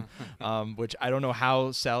after them, which I don't know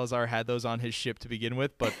how Salazar had those on his ship to begin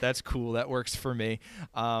with, but that's cool. That works for me.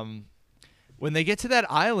 When they get to that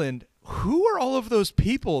island, who are all of those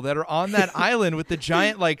people that are on that island with the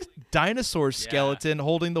giant, like, dinosaur skeleton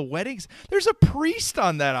holding the weddings? There's a priest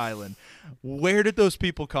on that island. Where did those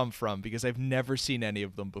people come from? Because I've never seen any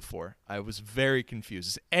of them before. I was very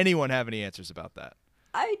confused. Does anyone have any answers about that?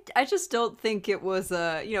 I just don't think it was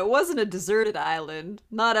it wasn't a deserted island.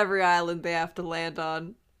 Not every island they have to land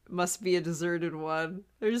on must be a deserted one.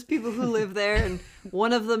 They're just people who live there, and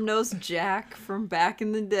one of them knows Jack from back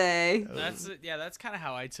in the day. That's kind of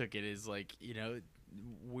how I took it. Is like,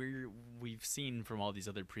 we've seen from all these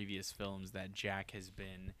other previous films that Jack has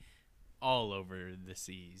been all over the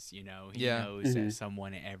seas. He knows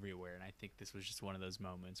someone everywhere, and I think this was just one of those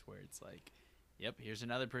moments where it's like, yep, here's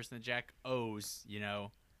another person that Jack owes.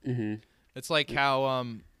 Mm-hmm. It's like how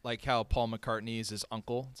like how Paul McCartney is his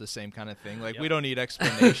uncle. It's the same kind of thing. Like we don't need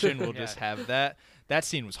explanation. We'll just have that. That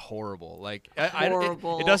scene was horrible. Like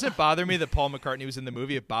Horrible. It doesn't bother me that Paul McCartney was in the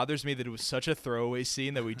movie. It bothers me that it was such a throwaway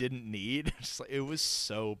scene that we didn't need. It was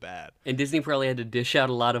so bad. And Disney probably had to dish out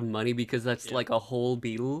a lot of money because that's like a whole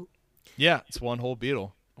Beatle. Yeah, it's one whole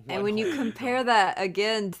Beatle. And when you compare that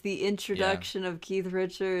again to the introduction of Keith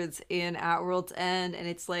Richards in At World's End, and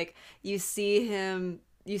it's like you see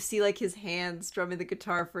like his hands strumming the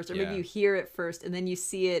guitar first, or maybe you hear it first, and then you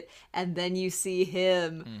see it, and then you see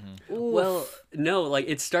him. Oof. Well, no, like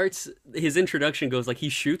it starts. His introduction goes like he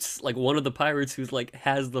shoots like one of the pirates who's like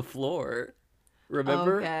has the floor.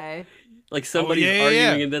 Remember? Okay. Like somebody's yeah,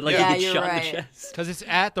 arguing, and then like Yeah, he gets you're shot in right. the chest. Because it's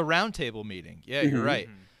at the round table meeting. Yeah, you're right.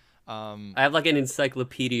 I have like an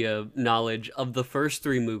encyclopedia knowledge of the first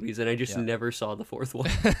 3 movies, and I just never saw the 4th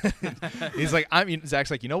one. He's like, Zach's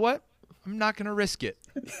like, you know what? I'm not gonna risk it.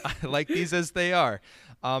 I like these as they are.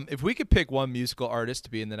 If we could pick one musical artist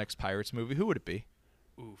to be in the next Pirates movie, who would it be?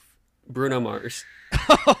 Oof. Bruno Mars.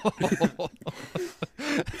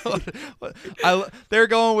 They're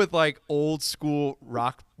going with like old school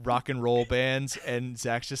rock and roll bands, and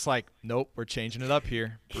Zach's just like, nope, we're changing it up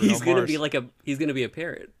here. Bruno He's gonna Mars. be a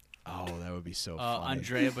parrot. Oh, that would be so funny.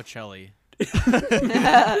 Andrea Bocelli.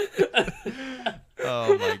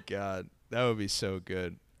 Oh my god, that would be so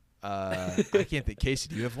good. I can't think. Casey,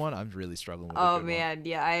 do you have one? I'm really struggling with. Oh man,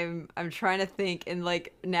 yeah, I'm trying to think, and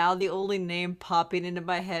like now the only name popping into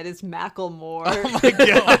my head is Macklemore. Oh my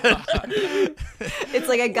god, It's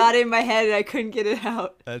like I got it in my head and I couldn't get it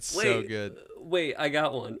out. that's so good. Wait, I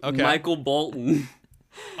got one. Okay. Michael Bolton.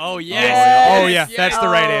 Oh Yes. Oh yeah, that's the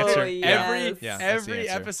right Oh, answer. yes. Every Yeah, that's the every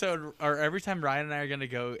answer. episode, or every time Ryan and I are gonna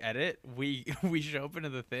go edit, we show up into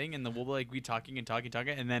the thing, and then we'll like be talking,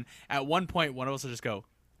 and then at one point one of us will just go,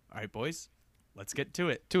 "All right, boys, let's get to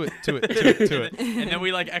it," To it. and then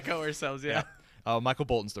we like echo ourselves. Yeah. Oh, Michael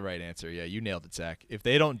Bolton's the right answer. Yeah, you nailed it, Zach. If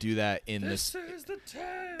they don't do that in this, is the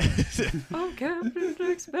time. Oh, Captain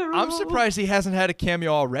Jack Sparrow. I'm surprised he hasn't had a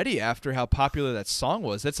cameo already after how popular that song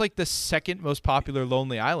was. That's like the second most popular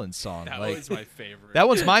Lonely Island song. That like, was my favorite. that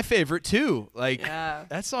one's my favorite too. Like Yeah.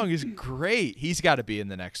 that song is great. He's got to be in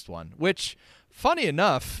the next one. Which, funny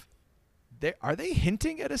enough, are they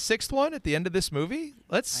hinting at a 6th one at the end of this movie?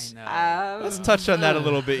 Let's I know. let's touch on that a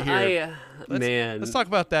little bit here. Man. Let's talk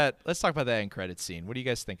about that. Let's talk about that end credit scene. What do you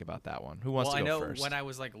guys think about that one? Who wants Well, to I go know first? when I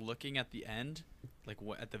was like looking at the end, like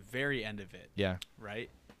at the very end of it, Yeah. right?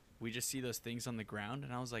 We just see those things on the ground,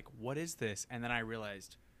 and I was like, "What is this?" And then I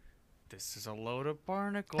realized, this is a load of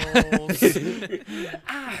barnacles.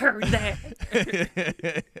 I heard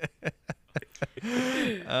that.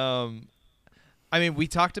 I mean, we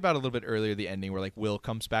talked about a little bit earlier the ending where like Will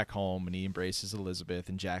comes back home and he embraces Elizabeth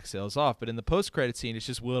and Jack sails off. But in the post-credit scene, it's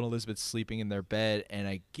just Will and Elizabeth sleeping in their bed, and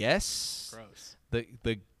I guess Gross.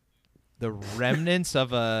 the remnants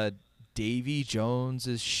of a Davy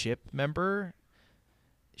Jones's ship member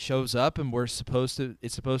shows up, and it's supposed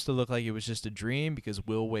to look like it was just a dream because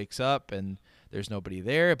Will wakes up and there's nobody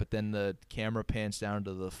there. But then the camera pans down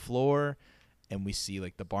to the floor, and we see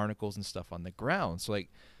like the barnacles and stuff on the ground. So like,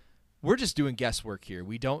 we're just doing guesswork here.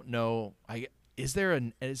 We don't know. Is there a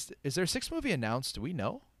 6th movie announced? Do we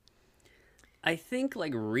know? I think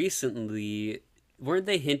like recently, weren't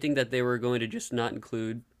they hinting that they were going to just not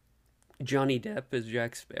include Johnny Depp as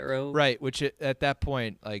Jack Sparrow? Right. Which at that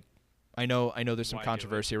point, like, I know there's some Why do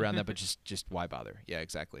controversy around that, but just why bother? Yeah,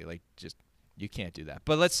 exactly. Like, just you can't do that.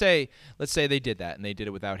 But let's say they did that and they did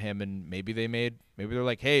it without him, and maybe they're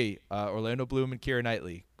like, hey, Orlando Bloom and Keira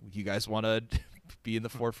Knightley, you guys want to be in the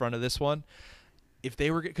forefront of this one? If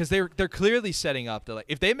they were, because they're clearly setting up to, like,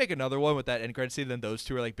 if they make another one with that end credit scene, then those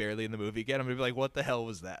two are like barely in the movie again. I'm gonna be like, what the hell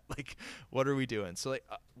was that? Like, what are we doing? So like,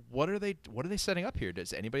 what are they setting up here?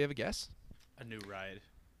 Does anybody have a guess? A new ride.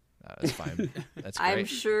 That's fine. That's great. I'm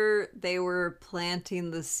sure they were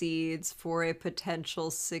planting the seeds for a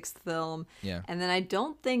potential 6th film. Yeah. And then I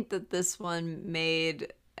don't think that this one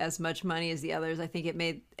made as much money as the others. I think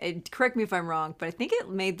correct me if I'm wrong, but I think it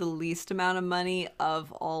made the least amount of money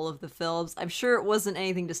of all of the films. I'm sure it wasn't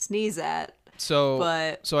anything to sneeze at. So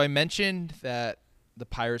I mentioned that the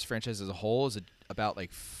Pirates franchise as a whole is about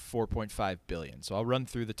like 4.5 billion. So I'll run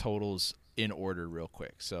through the totals in order real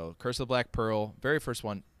quick. So Curse of the Black Pearl, very first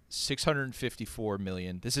one, 654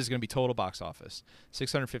 million. This is going to be total box office.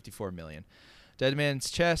 654 million. Dead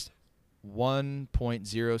Man's Chest,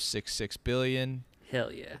 1.066 billion.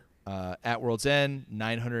 Hell yeah. At World's End,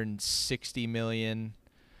 960 million.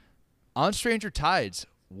 On Stranger Tides,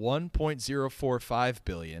 1.045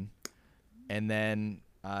 billion. And then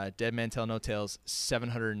Dead Man Tell No Tales,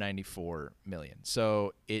 794 million.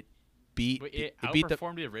 So beat Wait, it it beat the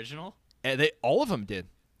outperformed the original. they all of them did.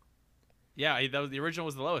 Yeah, that was, the original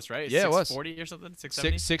was the lowest, right? Yeah, it was 640 or something.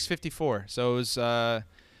 670. 654. So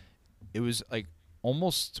it was like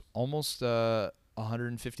almost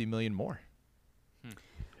 150 million more.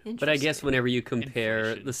 But I guess whenever you compare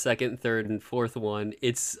Inflation. the second, third, and fourth one,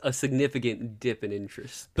 it's a significant dip in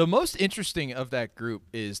interest. The most interesting of that group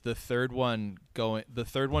is the third one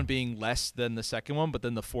being less than the second one, but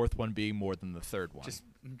then the fourth one being more than the third one.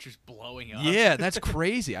 Just blowing up. Yeah, that's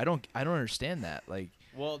crazy. I don't understand that. Like,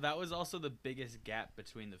 Well, that was also the biggest gap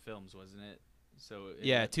between the films, wasn't it? So it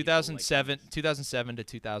yeah, let people, like, 2007 to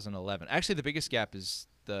 2011. Actually, the biggest gap is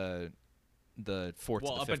the fourth.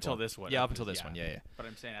 Well, to the up fifth until one. this one. Yeah, up until this one. Yeah. But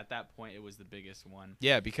I'm saying at that point it was the biggest one.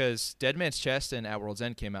 Yeah, because Dead Man's Chest and At World's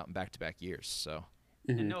End came out in back-to-back years. So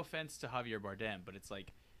And no offense to Javier Bardem, but it's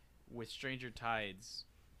like with Stranger Tides,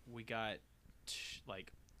 we got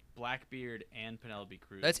like Blackbeard and Penelope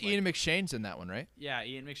Cruz. that's like, Ian McShane's in that one, right? Yeah,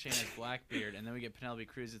 Ian McShane has Blackbeard, and then we get Penelope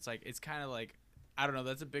Cruz. It's like it's kind of like I don't know.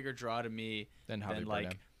 That's a bigger draw to me Then Javier than Bardem.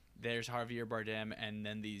 like there's Javier Bardem and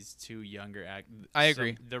then these two younger I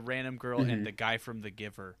agree. the random girl and the guy from The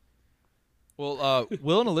Giver. Well,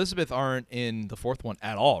 Will and Elizabeth aren't in the fourth one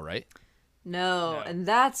at all, right? No, No. and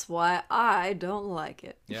that's why I don't like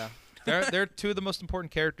it. Yeah, they're two of the most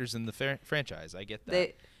important characters in the franchise. I get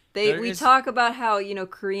that. There We is- talk about how,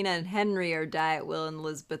 Karina and Henry are Diet Will and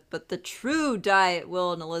Elizabeth, but the true Diet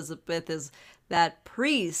Will and Elizabeth is that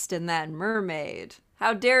priest and that mermaid.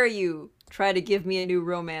 How dare you try to give me a new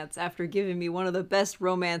romance after giving me one of the best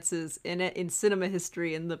romances in cinema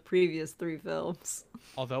history in the previous 3 films?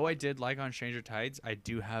 Although I did like on Stranger Tides, I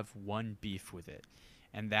do have one beef with it,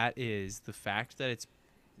 and that is the fact that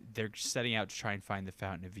they're setting out to try and find the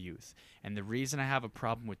Fountain of Youth. And the reason I have a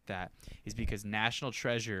problem with that is because National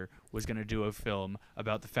Treasure was going to do a film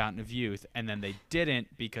about the Fountain of Youth, and then they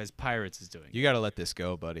didn't because Pirates is doing it. You got to let this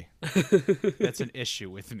go, buddy. That's an issue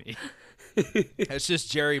with me. It's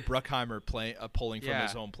just Jerry Bruckheimer pulling from Yeah.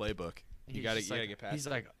 his own playbook. You He's got just like- to get past. He's that.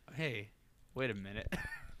 like, hey, wait a minute.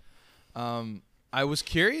 I was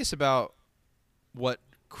curious about what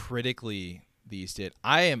critically these did.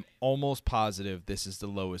 I am almost positive this is the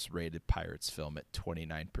lowest rated Pirates film at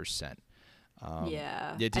 29%.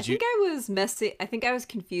 Yeah. did I you- think I was messy. I think I was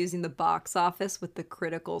confusing the box office with the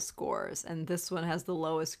critical scores, and this one has the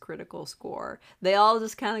lowest critical score. They all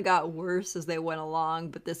just kind of got worse as they went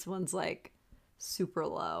along, but this one's like super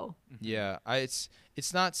low. Yeah,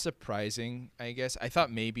 it's not surprising, I guess. I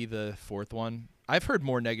thought maybe the fourth one. I've heard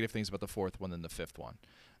more negative things about the fourth one than the fifth one.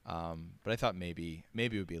 But I thought maybe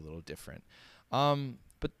it would be a little different.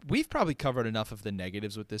 But we've probably covered enough of the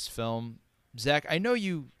negatives with this film. Zach, I know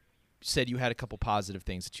you said you had a couple positive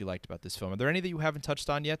things that you liked about this film. Are there any that you haven't touched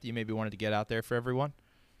on yet that you maybe wanted to get out there for everyone?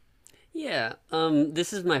 Yeah,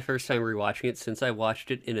 this is my first time rewatching it since I watched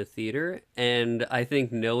it in a theater, and I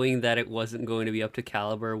think knowing that it wasn't going to be up to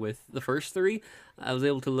caliber with the first 3, I was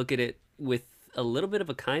able to look at it with a little bit of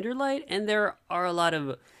a kinder light, and there are a lot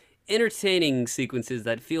of entertaining sequences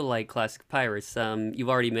that feel like classic Pirates. You've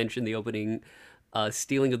already mentioned the opening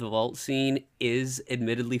stealing of the vault scene is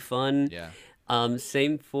admittedly fun. Yeah.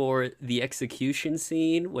 Same for the execution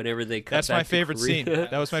scene. Whenever they cut That's back my to favorite Korea. scene.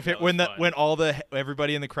 That was my favorite. was When fun. when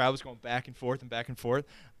everybody in the crowd was going back and forth and back and forth.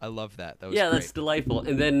 I love that. That was Yeah, great. that's delightful.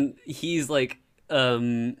 And then he's like,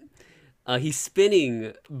 he's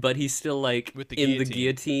spinning, but he's still like With the in the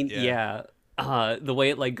guillotine. guillotine. Yeah. Yeah. The way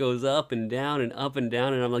it like goes up and down and up and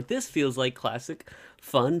down, and I'm like, this feels like classic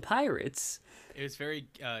fun Pirates. It was very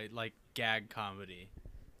like gag comedy.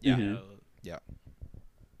 Yeah. You know? Yeah.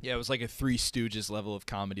 Yeah, it was like a Three Stooges level of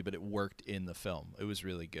comedy, but it worked in the film. It was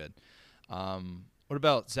really good. What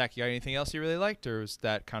about Zach? You got anything else you really liked, or was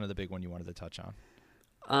that kind of the big one you wanted to touch on?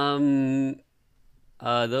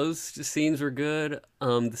 Those scenes were good. The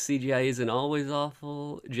CGI isn't always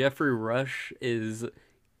awful. Jeffrey Rush is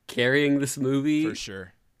carrying this movie. For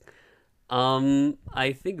sure.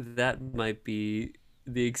 I think that might be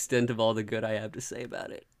the extent of all the good I have to say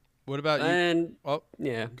about it. What about you? And Oh,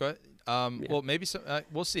 yeah. go ahead. Well, maybe some.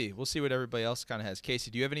 We'll see. We'll see what everybody else kind of has. Casey,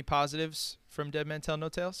 do you have any positives from Dead Man Tell No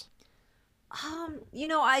Tales?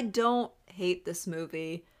 I don't hate this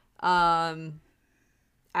movie.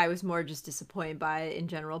 I was more just disappointed by it in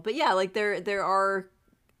general. But yeah, like there are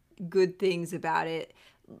good things about it.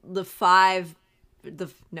 Not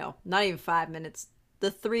even 5 minutes.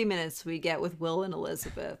 The 3 minutes we get with Will and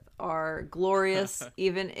Elizabeth are glorious,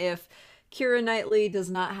 even if Keira Knightley does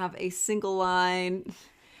not have a single line.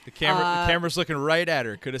 The camera's looking right at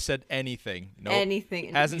her. Could have said anything. Nope.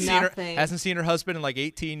 Anything. Hasn't nothing. seen her husband in like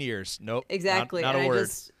 18 years. Nope. Exactly. Not and a word.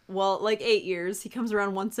 like 8 years. He comes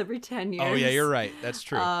around once every 10 years. Oh yeah, you're right. That's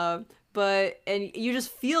true. and you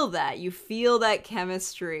just feel that. You feel that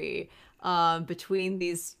chemistry between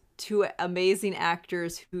these two amazing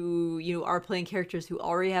actors who are playing characters who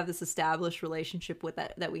already have this established relationship with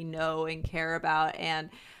that we know and care about,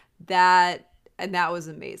 and that was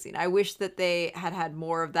amazing. I wish that they had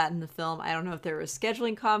more of that in the film. I don't know if there was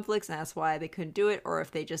scheduling conflicts and that's why they couldn't do it, or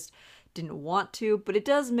if they just didn't want to, but it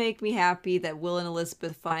does make me happy that Will and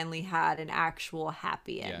Elizabeth finally had an actual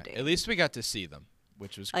happy ending. At least we got to see them,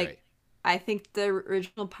 which was great. I think the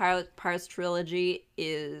original Pirates trilogy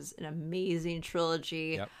is an amazing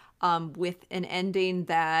trilogy. Yep. With an ending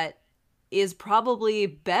that is probably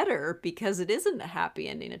better because it isn't a happy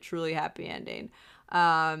ending, a truly happy ending.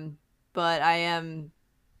 But I am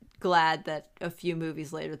glad that a few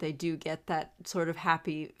movies later they do get that sort of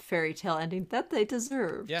happy fairy tale ending that they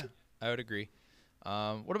deserve. Yeah, I would agree.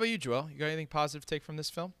 What about you, Joel? You got anything positive to take from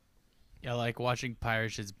this film? Yeah, like watching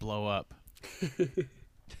pirates just blow up.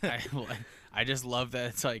 I just love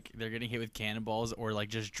that it's like they're getting hit with cannonballs or like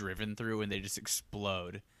just driven through and they just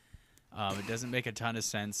explode. It doesn't make a ton of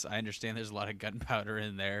sense. I understand there's a lot of gunpowder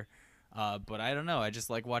in there, but I don't know. I just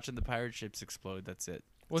like watching the pirate ships explode. That's it.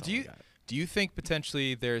 Well, That's do you think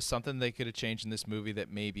potentially there's something they could have changed in this movie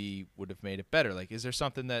that maybe would have made it better? Like, is there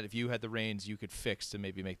something that if you had the reins you could fix to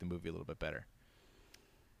maybe make the movie a little bit better?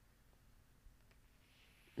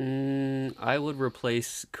 I would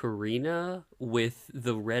replace Karina with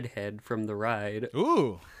the redhead from the ride.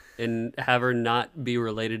 Ooh. And have her not be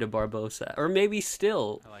related to Barbossa. Or maybe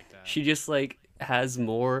still. I like that. She just like has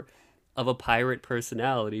more of a pirate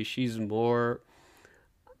personality. She's more,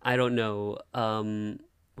 I don't know,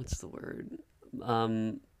 what's the word?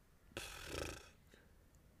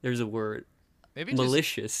 There's a word. Maybe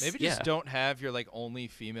malicious. Maybe just don't have your like only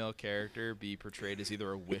female character be portrayed as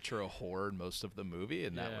either a witch or a whore in most of the movie,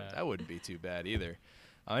 and that wouldn't be too bad either.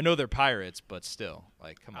 I know they're pirates, but still,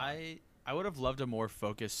 like, come on. I would have loved a more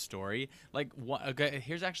focused story. Like, okay,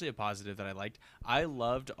 here's actually a positive that I liked. I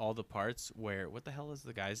loved all the parts where, what the hell is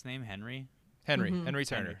the guy's name? Henry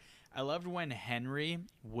Turner. I loved when Henry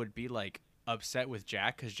would be like upset with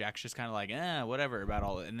Jack because Jack's just kind of like, whatever about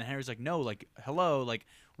all it. And then Henry's like, no, like, hello, like,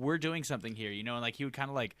 we're doing something here, and like he would kind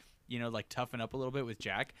of like, like toughen up a little bit with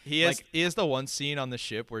Jack. He is the one scene on the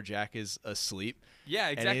ship where Jack is asleep. Yeah,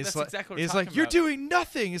 exactly. That's exactly what he's talking like, you're about. doing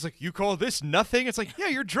nothing. He's like, you call this nothing? It's like, yeah,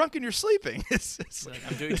 you're drunk and you're sleeping. It's like,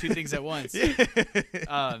 I'm doing two things at once.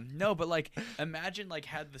 Yeah. No, but like, imagine like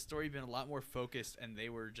had the story been a lot more focused, and they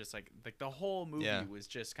were just like the whole movie was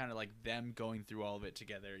just kind of like them going through all of it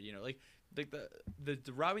together. Like the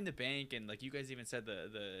robbing the bank, and like you guys even said the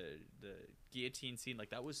guillotine scene,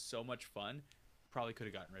 like that was so much fun. Probably could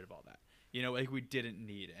have gotten rid of all that. Like we didn't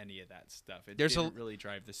need any of that stuff. It didn't really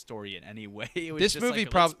drive the story in any way. It was this just movie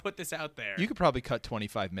like, let's put this out there. You could probably cut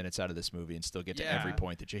 25 minutes out of this movie and still get to every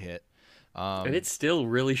point that you hit. And it's still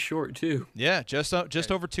really short too. Yeah, just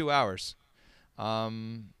over 2 hours.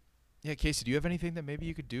 Yeah, Casey, do you have anything that maybe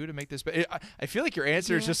you could do to make this better? I feel like your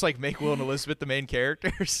answer is just like make Will and Elizabeth the main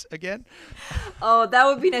characters again. Oh, that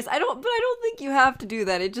would be nice. But I don't think you have to do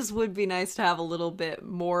that. It just would be nice to have a little bit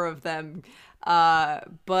more of them.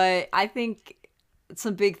 But I think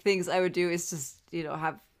some big things I would do is just,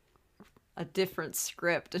 have a different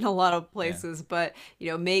script in a lot of places, but,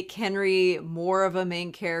 make Henry more of a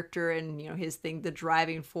main character and, his thing, the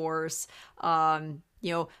driving force,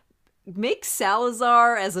 make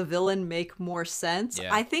Salazar as a villain make more sense.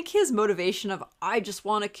 Yeah. I think his motivation of, I just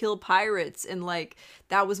want to kill pirates and like,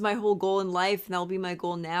 that was my whole goal in life and that'll be my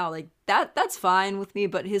goal now. Like that's fine with me,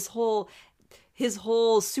 but his whole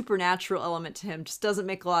supernatural element to him just doesn't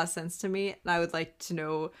make a lot of sense to me. And I would like to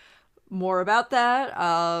know more about that.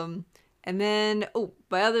 And then,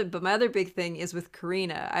 my other big thing is with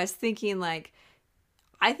Karina. I was thinking like,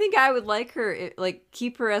 I think I would like her, like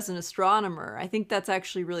keep her as an astronomer. I think that's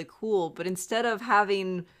actually really cool. But instead of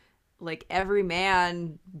having like every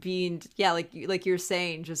man being, like you're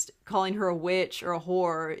saying, just calling her a witch or a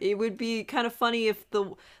whore, it would be kind of funny if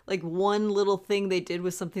the like one little thing they did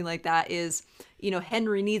with something like that is,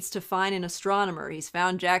 Henry needs to find an astronomer. He's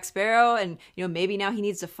found Jack Sparrow, and maybe now he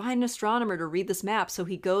needs to find an astronomer to read this map. So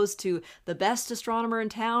he goes to the best astronomer in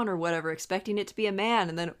town or whatever, expecting it to be a man,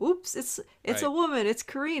 and then oops, it's Right. a woman. It's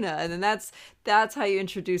Karina, and then that's how you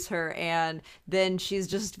introduce her, and then she's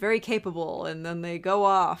just very capable, and then they go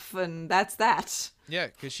off, and that's that. Yeah,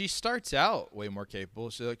 because she starts out way more capable.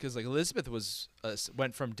 Because like Elizabeth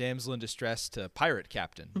went from damsel in distress to pirate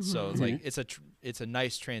captain, so it's like it's a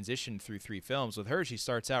nice transition through 3 films. With her, she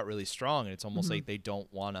starts out really strong, and it's almost like they don't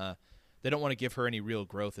want to give her any real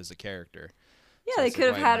growth as a character. Yeah, So they it's could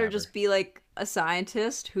have why had her didn't just be like a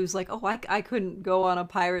scientist who's like, oh, I couldn't go on a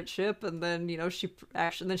pirate ship, and then then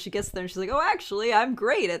she gets there and she's like, oh, actually, I'm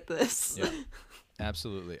great at this. Yeah.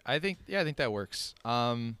 Absolutely. I think that works.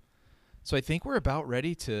 So I think we're about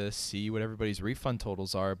ready to see what everybody's refund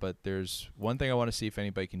totals are, but there's one thing I want to see if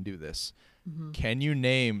anybody can do this. Can you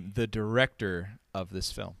name the director of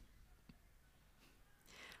this film?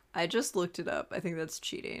 I just looked it up. I think that's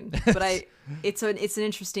cheating, but it's an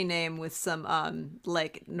interesting name with some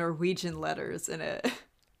like Norwegian letters in it.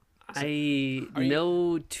 I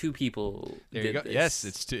know two people. There you did go. this. Yes,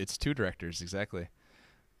 it's two directors exactly.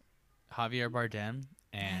 Javier Bardem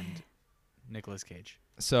and Nicolas Cage.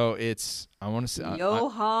 So it's I want to say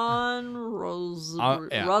Johan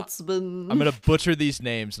yeah. Rotsman. I'm gonna butcher these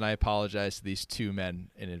names, and I apologize to these two men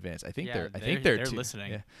in advance. I think Yeah, they're they're two.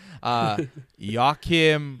 listening. Yeah.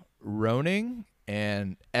 Joachim Roning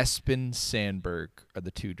and Espen Sandberg are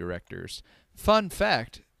the two directors. Fun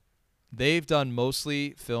fact: they've done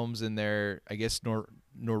mostly films in their, I guess,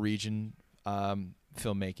 Norwegian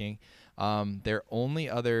filmmaking. Their only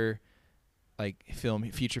other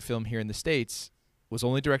feature film here in the States was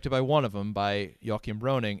only directed by one of them, by Joachim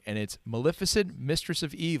Roning, and it's Maleficent, Mistress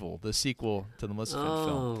of Evil, the sequel to the Maleficent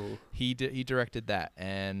film. He directed that,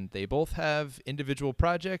 and they both have individual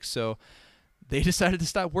projects, so they decided to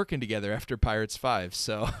stop working together after Pirates 5.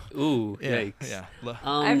 So, Ooh, yeah, yikes. yeah.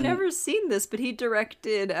 I've never seen this, but he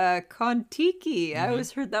directed Kon-Tiki. I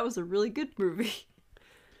always heard that was a really good movie.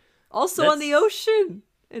 Also on the ocean.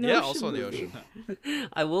 Also on the ocean.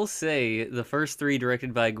 I will say the first three,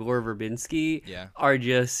 directed by Gore Verbinski, are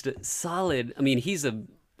just solid. I mean, he's a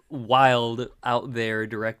wild out there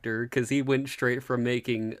director because he went straight from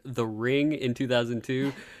making The Ring in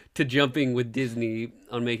 2002 to jumping with Disney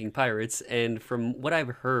on making Pirates. And from what I've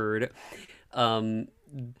heard,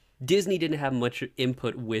 Disney didn't have much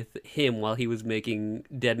input with him while he was making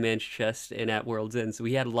Dead Man's Chest and At World's End, so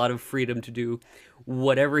he had a lot of freedom to do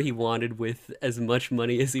whatever he wanted with as much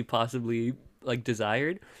money as he possibly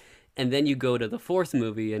desired. And then you go to the fourth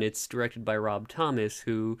movie, and it's directed by Rob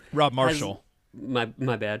Marshall. My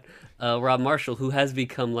bad. Rob Marshall, who has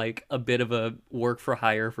become like a bit of a work for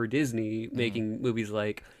hire for Disney, making movies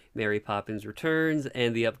like Mary Poppins Returns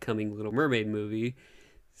and the upcoming Little Mermaid movie.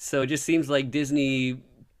 So it just seems like Disney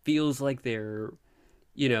feels like they're,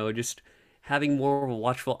 just having more of a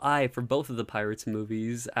watchful eye for both of the Pirates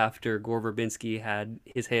movies after Gore Verbinski had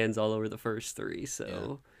his hands all over the first three.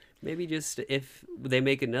 So maybe just if they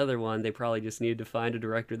make another one, they probably just need to find a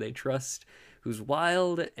director they trust who's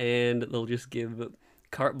wild, and they'll just give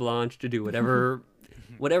carte blanche to do whatever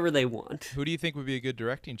they want. Who do you think would be a good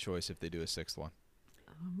directing choice if they do a sixth one?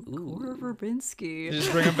 Gore Verbinski.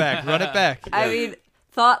 Just bring him back. Run it back. I mean,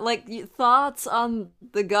 thoughts on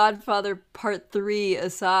The Godfather Part 3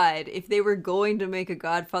 aside, if they were going to make a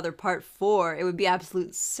Godfather Part 4, it would be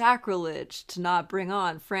absolute sacrilege to not bring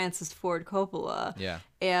on Francis Ford Coppola. Yeah.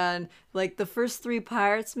 And the first three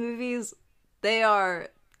Pirates movies, they are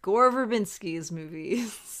Gore Verbinski's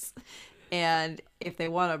movies. And if they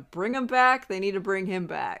want to bring him back, they need to bring him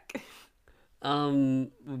back.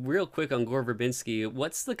 Real quick on Gore Verbinski,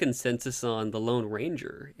 what's the consensus on The Lone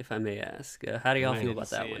Ranger, if I may ask? How do y'all feel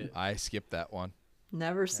about that one? I skipped that one.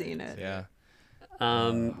 Never seen it. Yeah.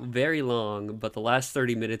 Very long, but the last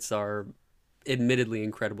 30 minutes are admittedly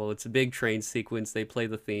incredible. It's a big train sequence. They play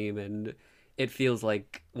the theme, and it feels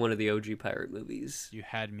like one of the OG pirate movies. You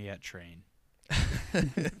had me at train.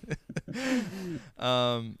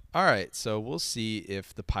 All right, so we'll see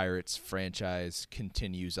if the Pirates franchise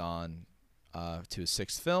continues on to a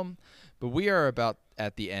sixth film, but we are about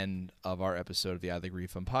at the end of our episode of the I'd Like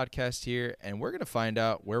Refund podcast here, and we're going to find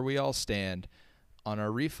out where we all stand on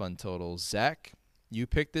our refund totals. Zach, you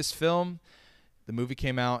picked this film. The movie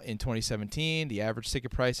came out in 2017. The average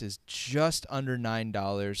ticket price is just under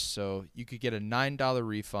 $9, so you could get a $9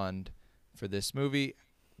 refund for this movie.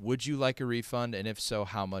 Would you like a refund, and if so,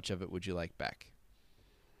 how much of it would you like back?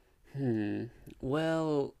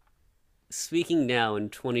 Well, speaking now in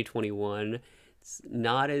 2021, it's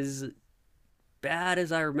not as bad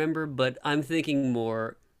as I remember, but I'm thinking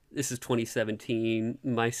more, this is 2017.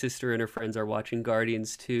 My sister and her friends are watching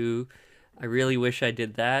Guardians 2. I really wish I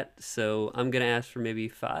did that, so I'm going to ask for maybe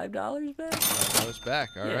 $5 back. $5 back.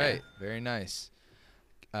 All right. Very nice.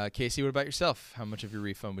 Casey, what about yourself? How much of your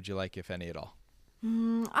refund would you like, if any at all?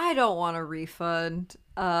 I don't want a refund.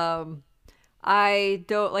 I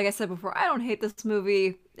don't, like I said before, I don't hate this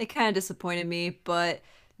movie. It kind of disappointed me, but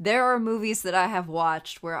there are movies that I have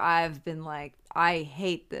watched where I've been like, I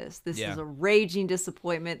hate this. This Yeah. is a raging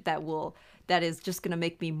disappointment that is just going to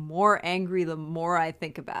make me more angry the more I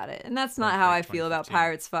think about it. And that's not how I feel about 2015.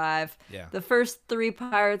 Pirates 5. Yeah. The first 3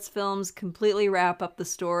 Pirates films completely wrap up the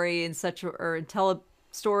story in such a, or tell a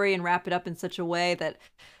story and wrap it up in such a way that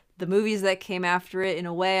the movies that came after it, in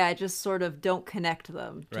a way, I just sort of don't connect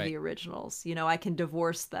them to Right. the originals. You know, I can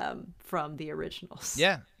divorce them from the originals.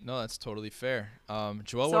 Yeah, no, that's totally fair. Joel,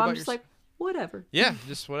 So what I'm about just your... like, whatever. Yeah,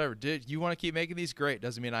 just whatever. Dude, you want to keep making these? Great.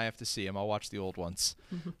 Doesn't mean I have to see them. I'll watch the old ones.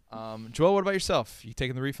 Joel, what about yourself? You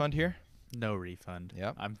taking the refund here? No refund.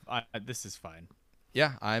 Yep. This is fine.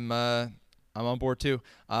 Yeah, I'm on board too.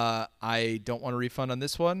 I don't want a refund on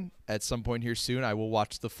this one. At some point here soon, I will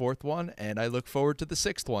watch the 4th one, and I look forward to the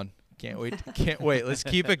 6th one. Can't wait. Can't wait. Let's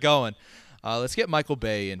keep it going. Let's get Michael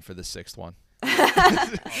Bay in for the 6th one.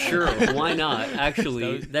 Sure, why not?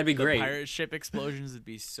 Actually, that'd be The great. pirate ship explosions would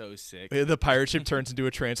be so sick. The pirate ship turns into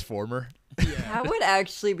a transformer. That would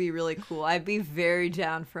actually be really cool. I'd be very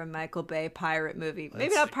down for a Michael Bay pirate movie.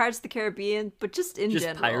 Maybe not Pirates of the Caribbean, but just in Just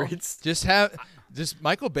general. pirates. Just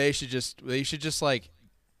Michael Bay should just like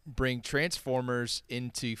bring Transformers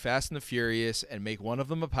into Fast and the Furious and make one of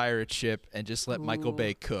them a pirate ship and just let Michael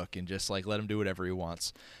Bay cook and just like let him do whatever he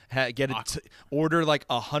wants. Order like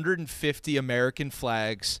 150 American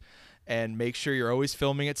flags and make sure you're always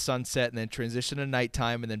filming at sunset and then transition to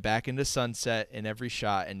nighttime and then back into sunset in every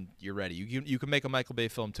shot and you're ready. You can make a Michael Bay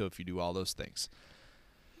film too if you do all those things.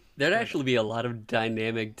 There'd actually be a lot of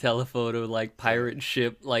dynamic telephoto, like pirate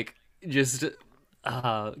ship, like just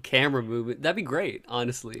camera movement. That'd be great,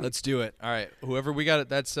 honestly. Let's do it. All right, whoever we got it.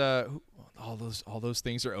 That's all those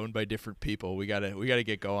things are owned by different people. We gotta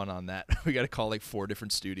get going on that. We gotta call like 4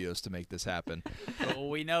 different studios to make this happen. But what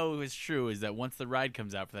we know is true is that once the ride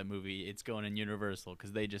comes out for that movie, it's going in Universal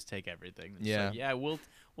because they just take everything. It's Yeah. like, yeah, we'll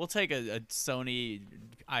take a Sony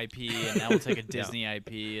IP and now we'll take a Disney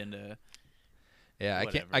IP and Yeah,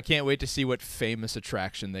 Whatever. I can't wait to see what famous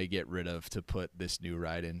attraction they get rid of to put this new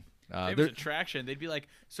ride in. famous attraction. They'd be like,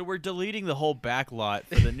 so we're deleting the whole back lot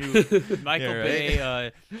for the new Michael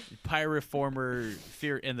Bay Pyroformer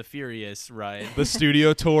Fear and the Furious ride. The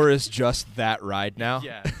studio tour is just that ride now.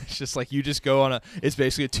 Yeah. It's just like you just go on it's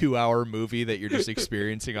basically a 2-hour movie that you're just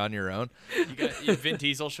experiencing on your own. Vin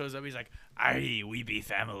Diesel shows up. He's like, "Aye, we be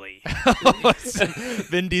family."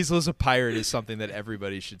 Vin Diesel as a pirate is something that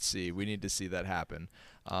everybody should see. We need to see that happen.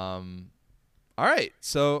 All right,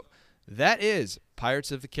 so that is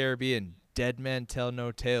Pirates of the Caribbean, Dead Men Tell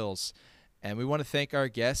No Tales. And we want to thank our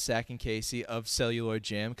guests, Zach and Casey of Celluloid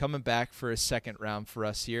Jam, coming back for a second round for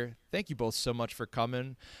us here. Thank you both so much for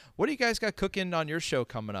coming. What do you guys got cooking on your show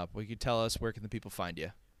coming up? Will you tell us where can the people find you?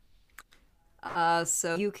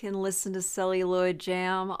 So you can listen to Celluloid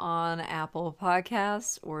Jam on Apple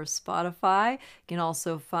Podcasts or Spotify. You can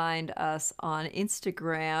also find us on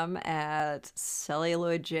Instagram at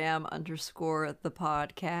celluloidjam_the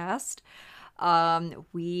podcast.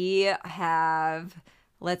 We have,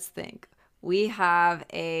 let's think. We have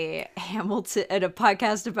a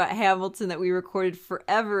podcast about Hamilton that we recorded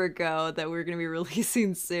forever ago that we're going to be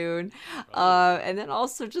releasing soon. And then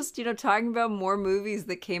also just, talking about more movies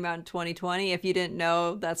that came out in 2020. If you didn't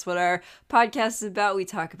know, that's what our podcast is about. We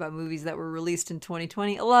talk about movies that were released in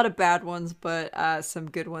 2020. A lot of bad ones, but some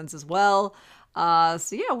good ones as well.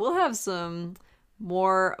 So yeah, we'll have some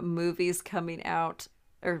more movies coming out.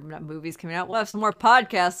 Or not movies coming out. We'll have some more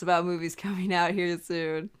podcasts about movies coming out here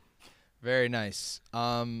soon. Very nice.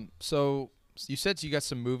 So you said you got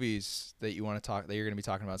some movies that you want to talk that you're going to be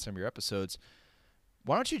talking about in some of your episodes.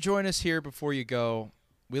 Why don't you join us here before you go?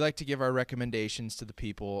 We like to give our recommendations to the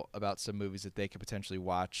people about some movies that they could potentially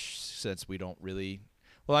watch since we don't really.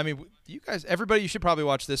 Well, I mean, you guys, everybody, you should probably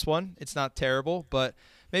watch this one. It's not terrible, but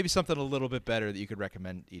maybe something a little bit better that you could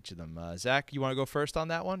recommend each of them. Zach, you want to go first on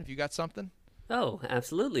that one? If you got something. Oh,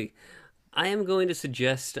 absolutely. I am going to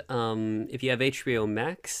suggest, if you have HBO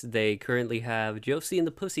Max, they currently have Josie and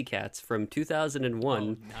the Pussycats from 2001.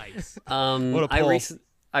 Oh, nice. What a pull.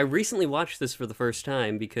 I recently watched this for the first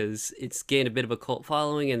time because it's gained a bit of a cult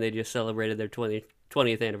following and they just celebrated their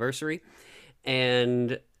 20th anniversary.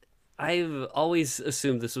 And I've always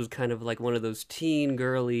assumed this was kind of like one of those teen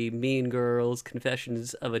girly, Mean Girls,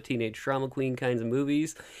 Confessions of a Teenage Drama Queen kinds of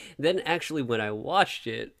movies. Then actually when I watched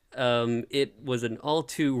it, it was an all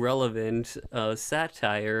too relevant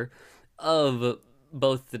satire of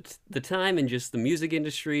both the time and just the music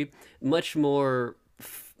industry. Much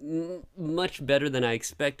better than I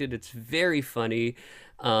expected. It's very funny.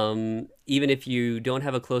 Even if you don't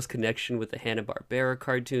have a close connection with the Hanna-Barbera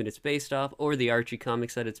cartoon it's based off, or the Archie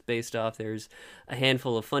comics that it's based off, there's a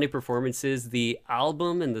handful of funny performances. The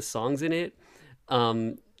album and the songs in it,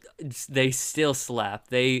 they still slap.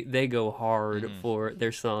 They go hard for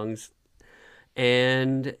their songs,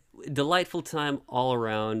 and delightful time all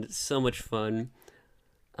around. So much fun.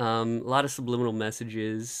 A lot of subliminal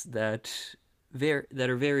messages that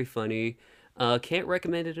are very funny. Can't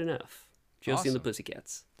recommend it enough. Josie and the Awesome.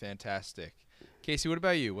 Pussycats. Fantastic. Casey, what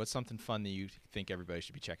about you? What's something fun that you think everybody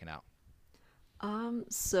should be checking out?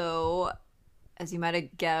 So as you might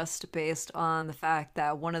have guessed, based on the fact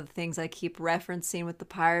that one of the things I keep referencing with the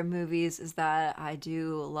pirate movies is that I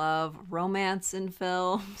do love romance in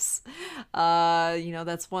films.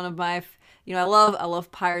 That's one of my, I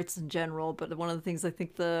love pirates in general, but one of the things I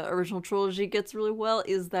think the original trilogy gets really well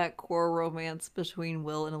is that core romance between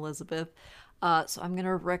Will and Elizabeth. So I'm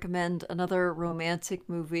gonna recommend another romantic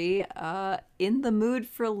movie, In the Mood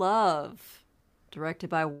for Love, directed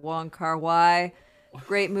by Wong Kar-wai.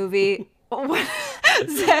 Great movie.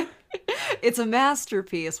 It's a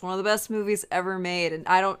masterpiece, one of the best movies ever made, and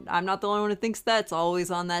I'm not the only one who thinks that. It's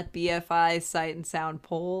always on that BFI Sight and Sound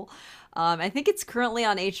poll. I think it's currently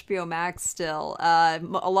on HBO Max still. A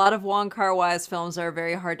lot of Wong Kar-wai's films are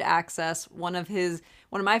very hard to access. One of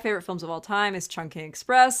my favorite films of all time is Chungking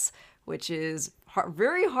Express, which is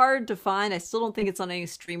very hard to find. I still don't think it's on any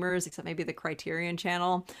streamers except maybe the Criterion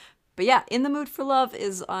channel. But yeah, In the Mood for Love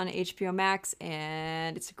is on HBO Max,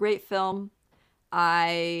 and it's a great film.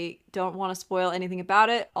 I don't want to spoil anything about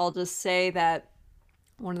it. I'll just say that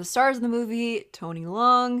one of the stars in the movie, Tony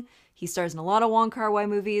Leung, he stars in a lot of Wong Kar-wai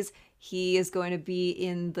movies. He is going to be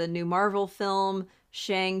in the new Marvel film,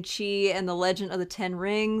 Shang-Chi and the Legend of the Ten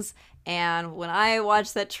Rings. And when I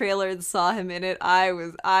watched that trailer and saw him in it, I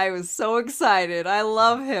was so excited. I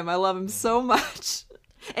love him. I love him so much.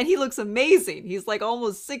 And he looks amazing. He's like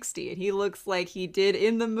almost 60, and he looks like he did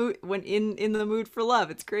in the mood in the Mood for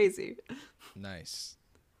Love. It's crazy. Nice.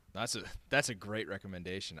 That's a great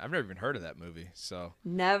recommendation. I've never even heard of that movie. So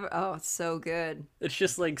Never. Oh, it's so good. It's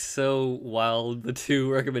just like so wild. The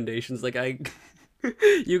two recommendations, like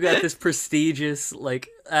you got this prestigious, like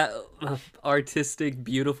artistic,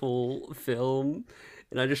 beautiful film,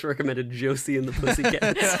 and I just recommended Josie and the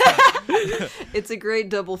Pussycats. It's a great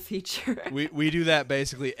double feature. we do that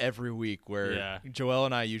basically every week, where Yeah. Joel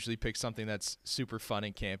and I usually pick something that's super fun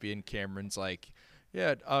and campy, and Cameron's like,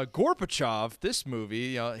 yeah, Gorbachev, this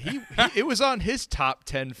movie, he it was on his top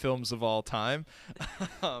 10 films of all time.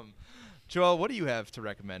 Joel, what do you have to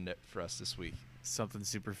recommend it for us this week? Something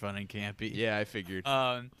super fun and campy. Yeah, I figured.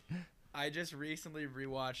 I just recently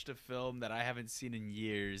rewatched a film that I haven't seen in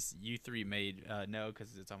years. You three may know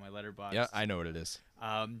because it's on my letterbox. Yeah, I know what it is.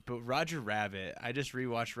 But Roger Rabbit. I just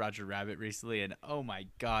rewatched Roger Rabbit recently, and oh my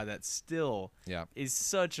god, that still is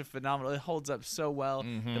such a phenomenal. It holds up so well.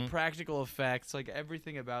 The practical effects, like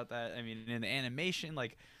everything about that. I mean, in the animation,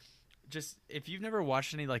 like. Just if you've never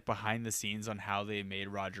watched any like behind the scenes on how they made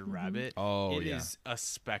Roger Rabbit, it is a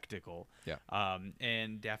spectacle. Yeah.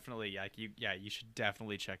 And definitely like you should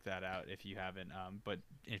definitely check that out if you haven't. But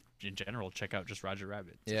in general, check out just Roger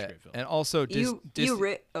Rabbit. It's a great film. And also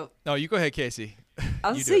No, you go ahead, Casey. I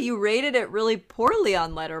was gonna say you rated it really poorly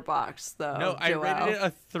on Letterboxd, though. No, I Joel. rated it a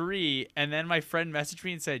 3, and then my friend messaged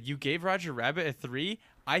me and said, "You gave Roger Rabbit a 3?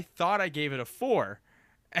 I thought I gave it a 4."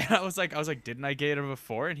 And I was like, didn't I give it a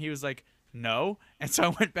 4? And he was like, no. And so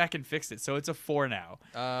I went back and fixed it. So it's a 4 now.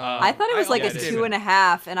 I thought it was like a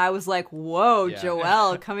 2.5, and I was like, whoa,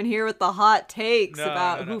 Joel, coming here with the hot takes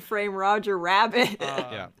about Who Framed Roger Rabbit.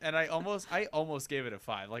 And I almost gave it a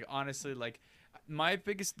 5. Like, honestly, like, a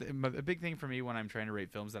big thing for me when I'm trying to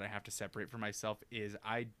rate films that I have to separate for myself is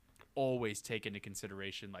I always take into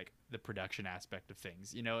consideration, like, the production aspect of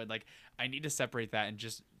things, and, like, I need to separate that and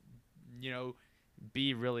just,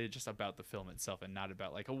 be really just about the film itself and not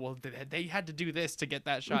about like, oh well, they had to do this to get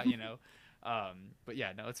that shot, but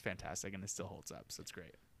yeah, no, it's fantastic and it still holds up, so it's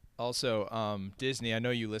great. Also, Disney, I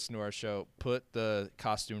know you listen to our show, put the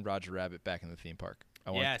costumed Roger Rabbit back in the theme park.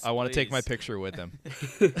 I want to take my picture with him.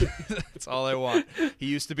 That's all I want. He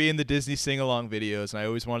used to be in the Disney sing-along videos, and I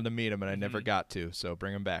always wanted to meet him, and I never got to, so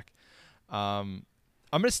bring him back.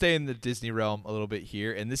 I'm going to stay in the Disney realm a little bit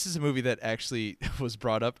here, and this is a movie that actually was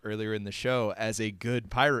brought up earlier in the show as a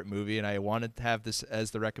good pirate movie, and I wanted to have this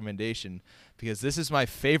as the recommendation because this is my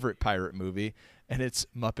favorite pirate movie, and it's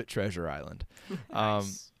Muppet Treasure Island.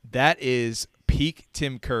 Nice. That is peak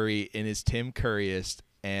Tim Curry in his Tim Curryest,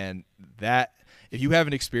 and that if you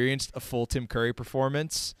haven't experienced a full Tim Curry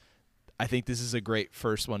performance, I think this is a great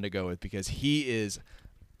first one to go with because he is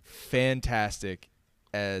fantastic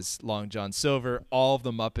as Long John Silver, all of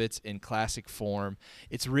the Muppets in classic form.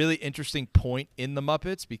 It's a really interesting point in the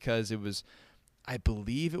Muppets because I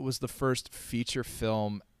believe it was the first feature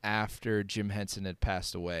film after Jim Henson had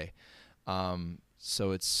passed away.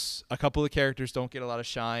 So it's a couple of characters don't get a lot of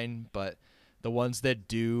shine, but the ones that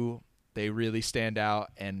do, they really stand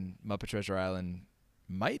out. And Muppet Treasure Island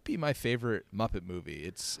might be my favorite Muppet movie.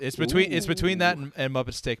 It's between that and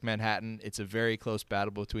Muppets Take Manhattan. It's a very close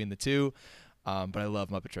battle between the two, but I love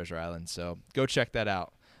Muppet Treasure Island. So go check that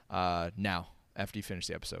out now. After you finish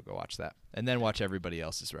the episode, go watch that, and then watch everybody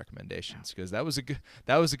else's recommendations, because that was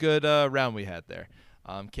a good round we had there.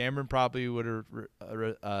 Cameron probably would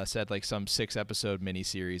have said like some 6-episode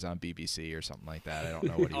miniseries on BBC or something like that. I don't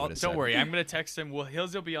know what he would have said. Don't worry, I'm gonna text him. Well,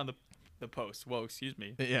 he'll be on the post. Whoa, excuse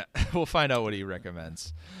me. Yeah, we'll find out what he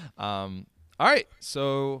recommends. All right,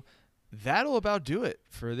 so that'll about do it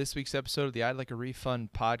for this week's episode of the I'd Like a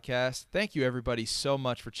Refund podcast. Thank you, everybody, so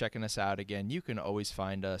much for checking us out again. You can always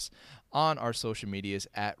find us on our social medias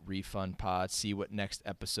at Refund Pod. See what next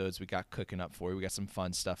episodes we got cooking up for you. We got some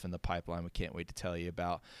fun stuff in the pipeline we can't wait to tell you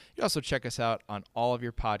about. You can also check us out on all of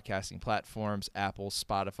your podcasting platforms, Apple,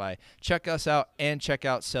 Spotify. Check us out and check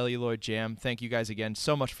out Celluloid Jam. Thank you guys again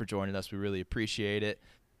so much for joining us. We really appreciate it.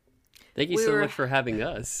 Thank you so much for having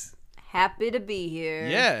us. Happy to be here.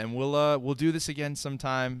 Yeah, and we'll do this again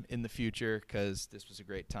sometime in the future, because this was a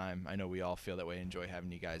great time. I know we all feel that way. Enjoy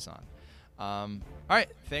having you guys on. All right,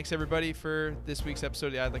 thanks everybody for this week's episode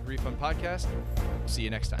of the I'd Like a Refund podcast. See you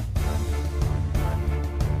next time.